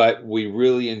 But we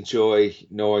really enjoy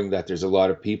knowing that there's a lot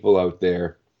of people out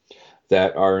there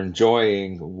that are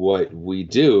enjoying what we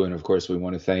do. And of course, we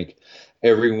want to thank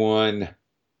everyone,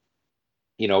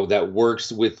 that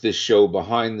works with this show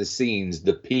behind the scenes,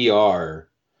 the PR.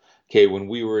 Okay, when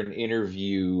we were an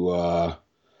interview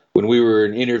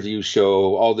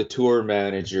show, all the tour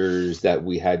managers that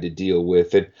we had to deal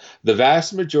with, and the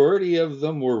vast majority of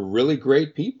them were really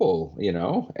great people,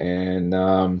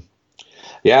 and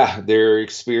yeah, they're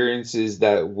experiences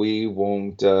that we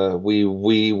won't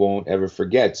ever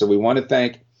forget. So we want to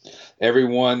thank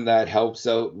everyone that helps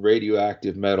out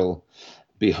Radioactive Metal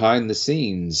behind the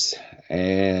scenes.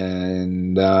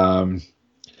 And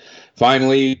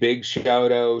finally, big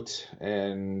shout out,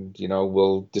 and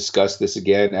we'll discuss this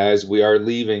again as we are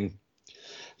leaving,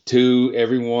 to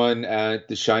everyone at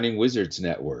the Shining Wizards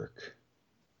Network.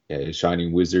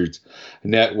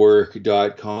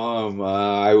 ShiningWizardsNetwork.com.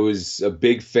 I was a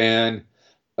big fan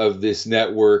of this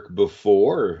network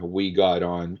before we got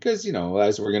on, because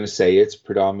as we're going to say, it's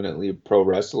predominantly a pro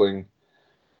wrestling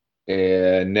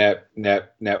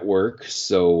network.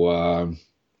 So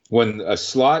when a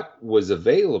slot was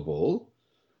available,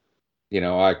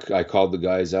 I called the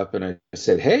guys up and I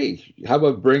said, hey, how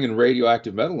about bringing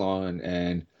Radioactive Metal on?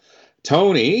 And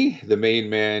Tony, the main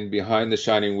man behind the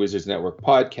Shining Wizards Network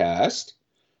podcast,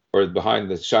 or behind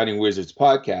the Shining Wizards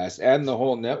podcast and the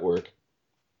whole network,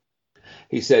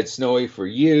 He said, Snowy, for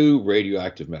you,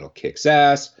 Radioactive Metal kicks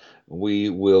ass. We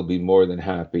will be more than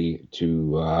happy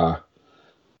to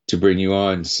bring you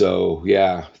on. So,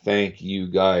 yeah, thank you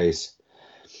guys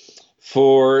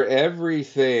for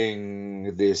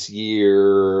everything this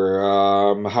year.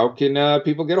 How can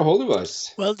people get a hold of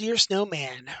us? Well, dear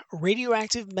Snowman,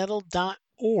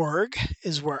 radioactivemetal.org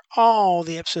is where all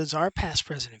the episodes are, past,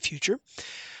 present, and future.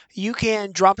 You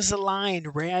can drop us a line,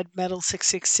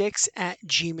 radmetal666 at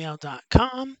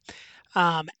gmail.com.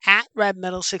 At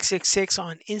radmetal666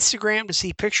 on Instagram to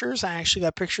see pictures. I actually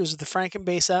got pictures of the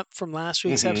Frankenbase up from last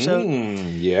week's episode.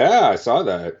 Yeah, I saw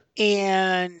that.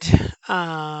 And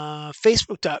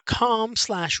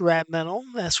facebook.com/radmetal.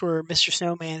 That's where Mr.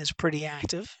 Snowman is pretty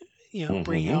active,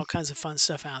 bringing all kinds of fun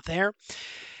stuff out there.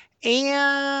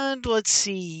 And let's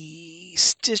see,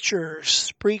 Stitcher,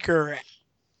 Spreaker,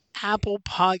 Apple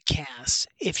Podcasts.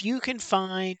 If you can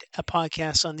find a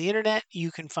podcast on the internet, you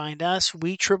can find us.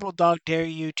 We triple dog dare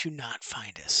you to not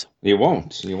find us. You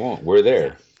won't. We're there.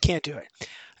 Yeah, can't do it.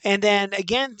 And then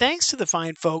again, thanks to the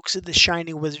fine folks at the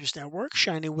Shining Wizards Network,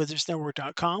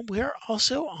 shiningwizardsnetwork.com. We are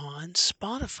also on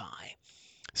Spotify.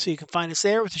 So you can find us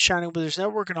there with the Shining Wizards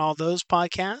Network and all those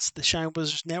podcasts. The Shining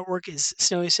Wizards Network, as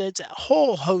Snowy said, it's a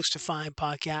whole host of fine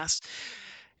podcasts.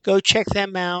 Go check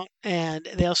them out. And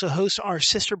they also host our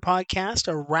sister podcast,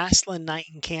 A Wrestling Night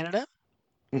in Canada.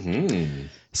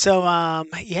 So,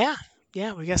 yeah,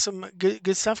 we got some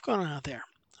good stuff going on out there.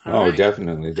 All right.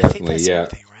 Definitely. I think that's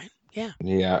everything, right? Yeah.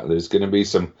 Yeah, there's going to be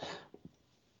some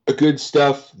good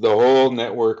stuff, the whole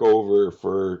network over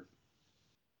for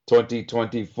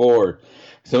 2024.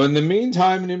 So in the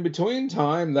meantime and in between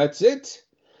time, that's it.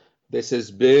 This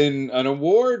has been an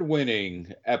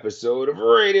award-winning episode of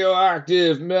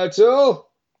Radioactive Metal.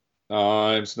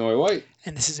 I'm Snowy White.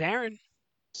 And this is Aaron.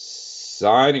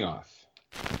 Signing off.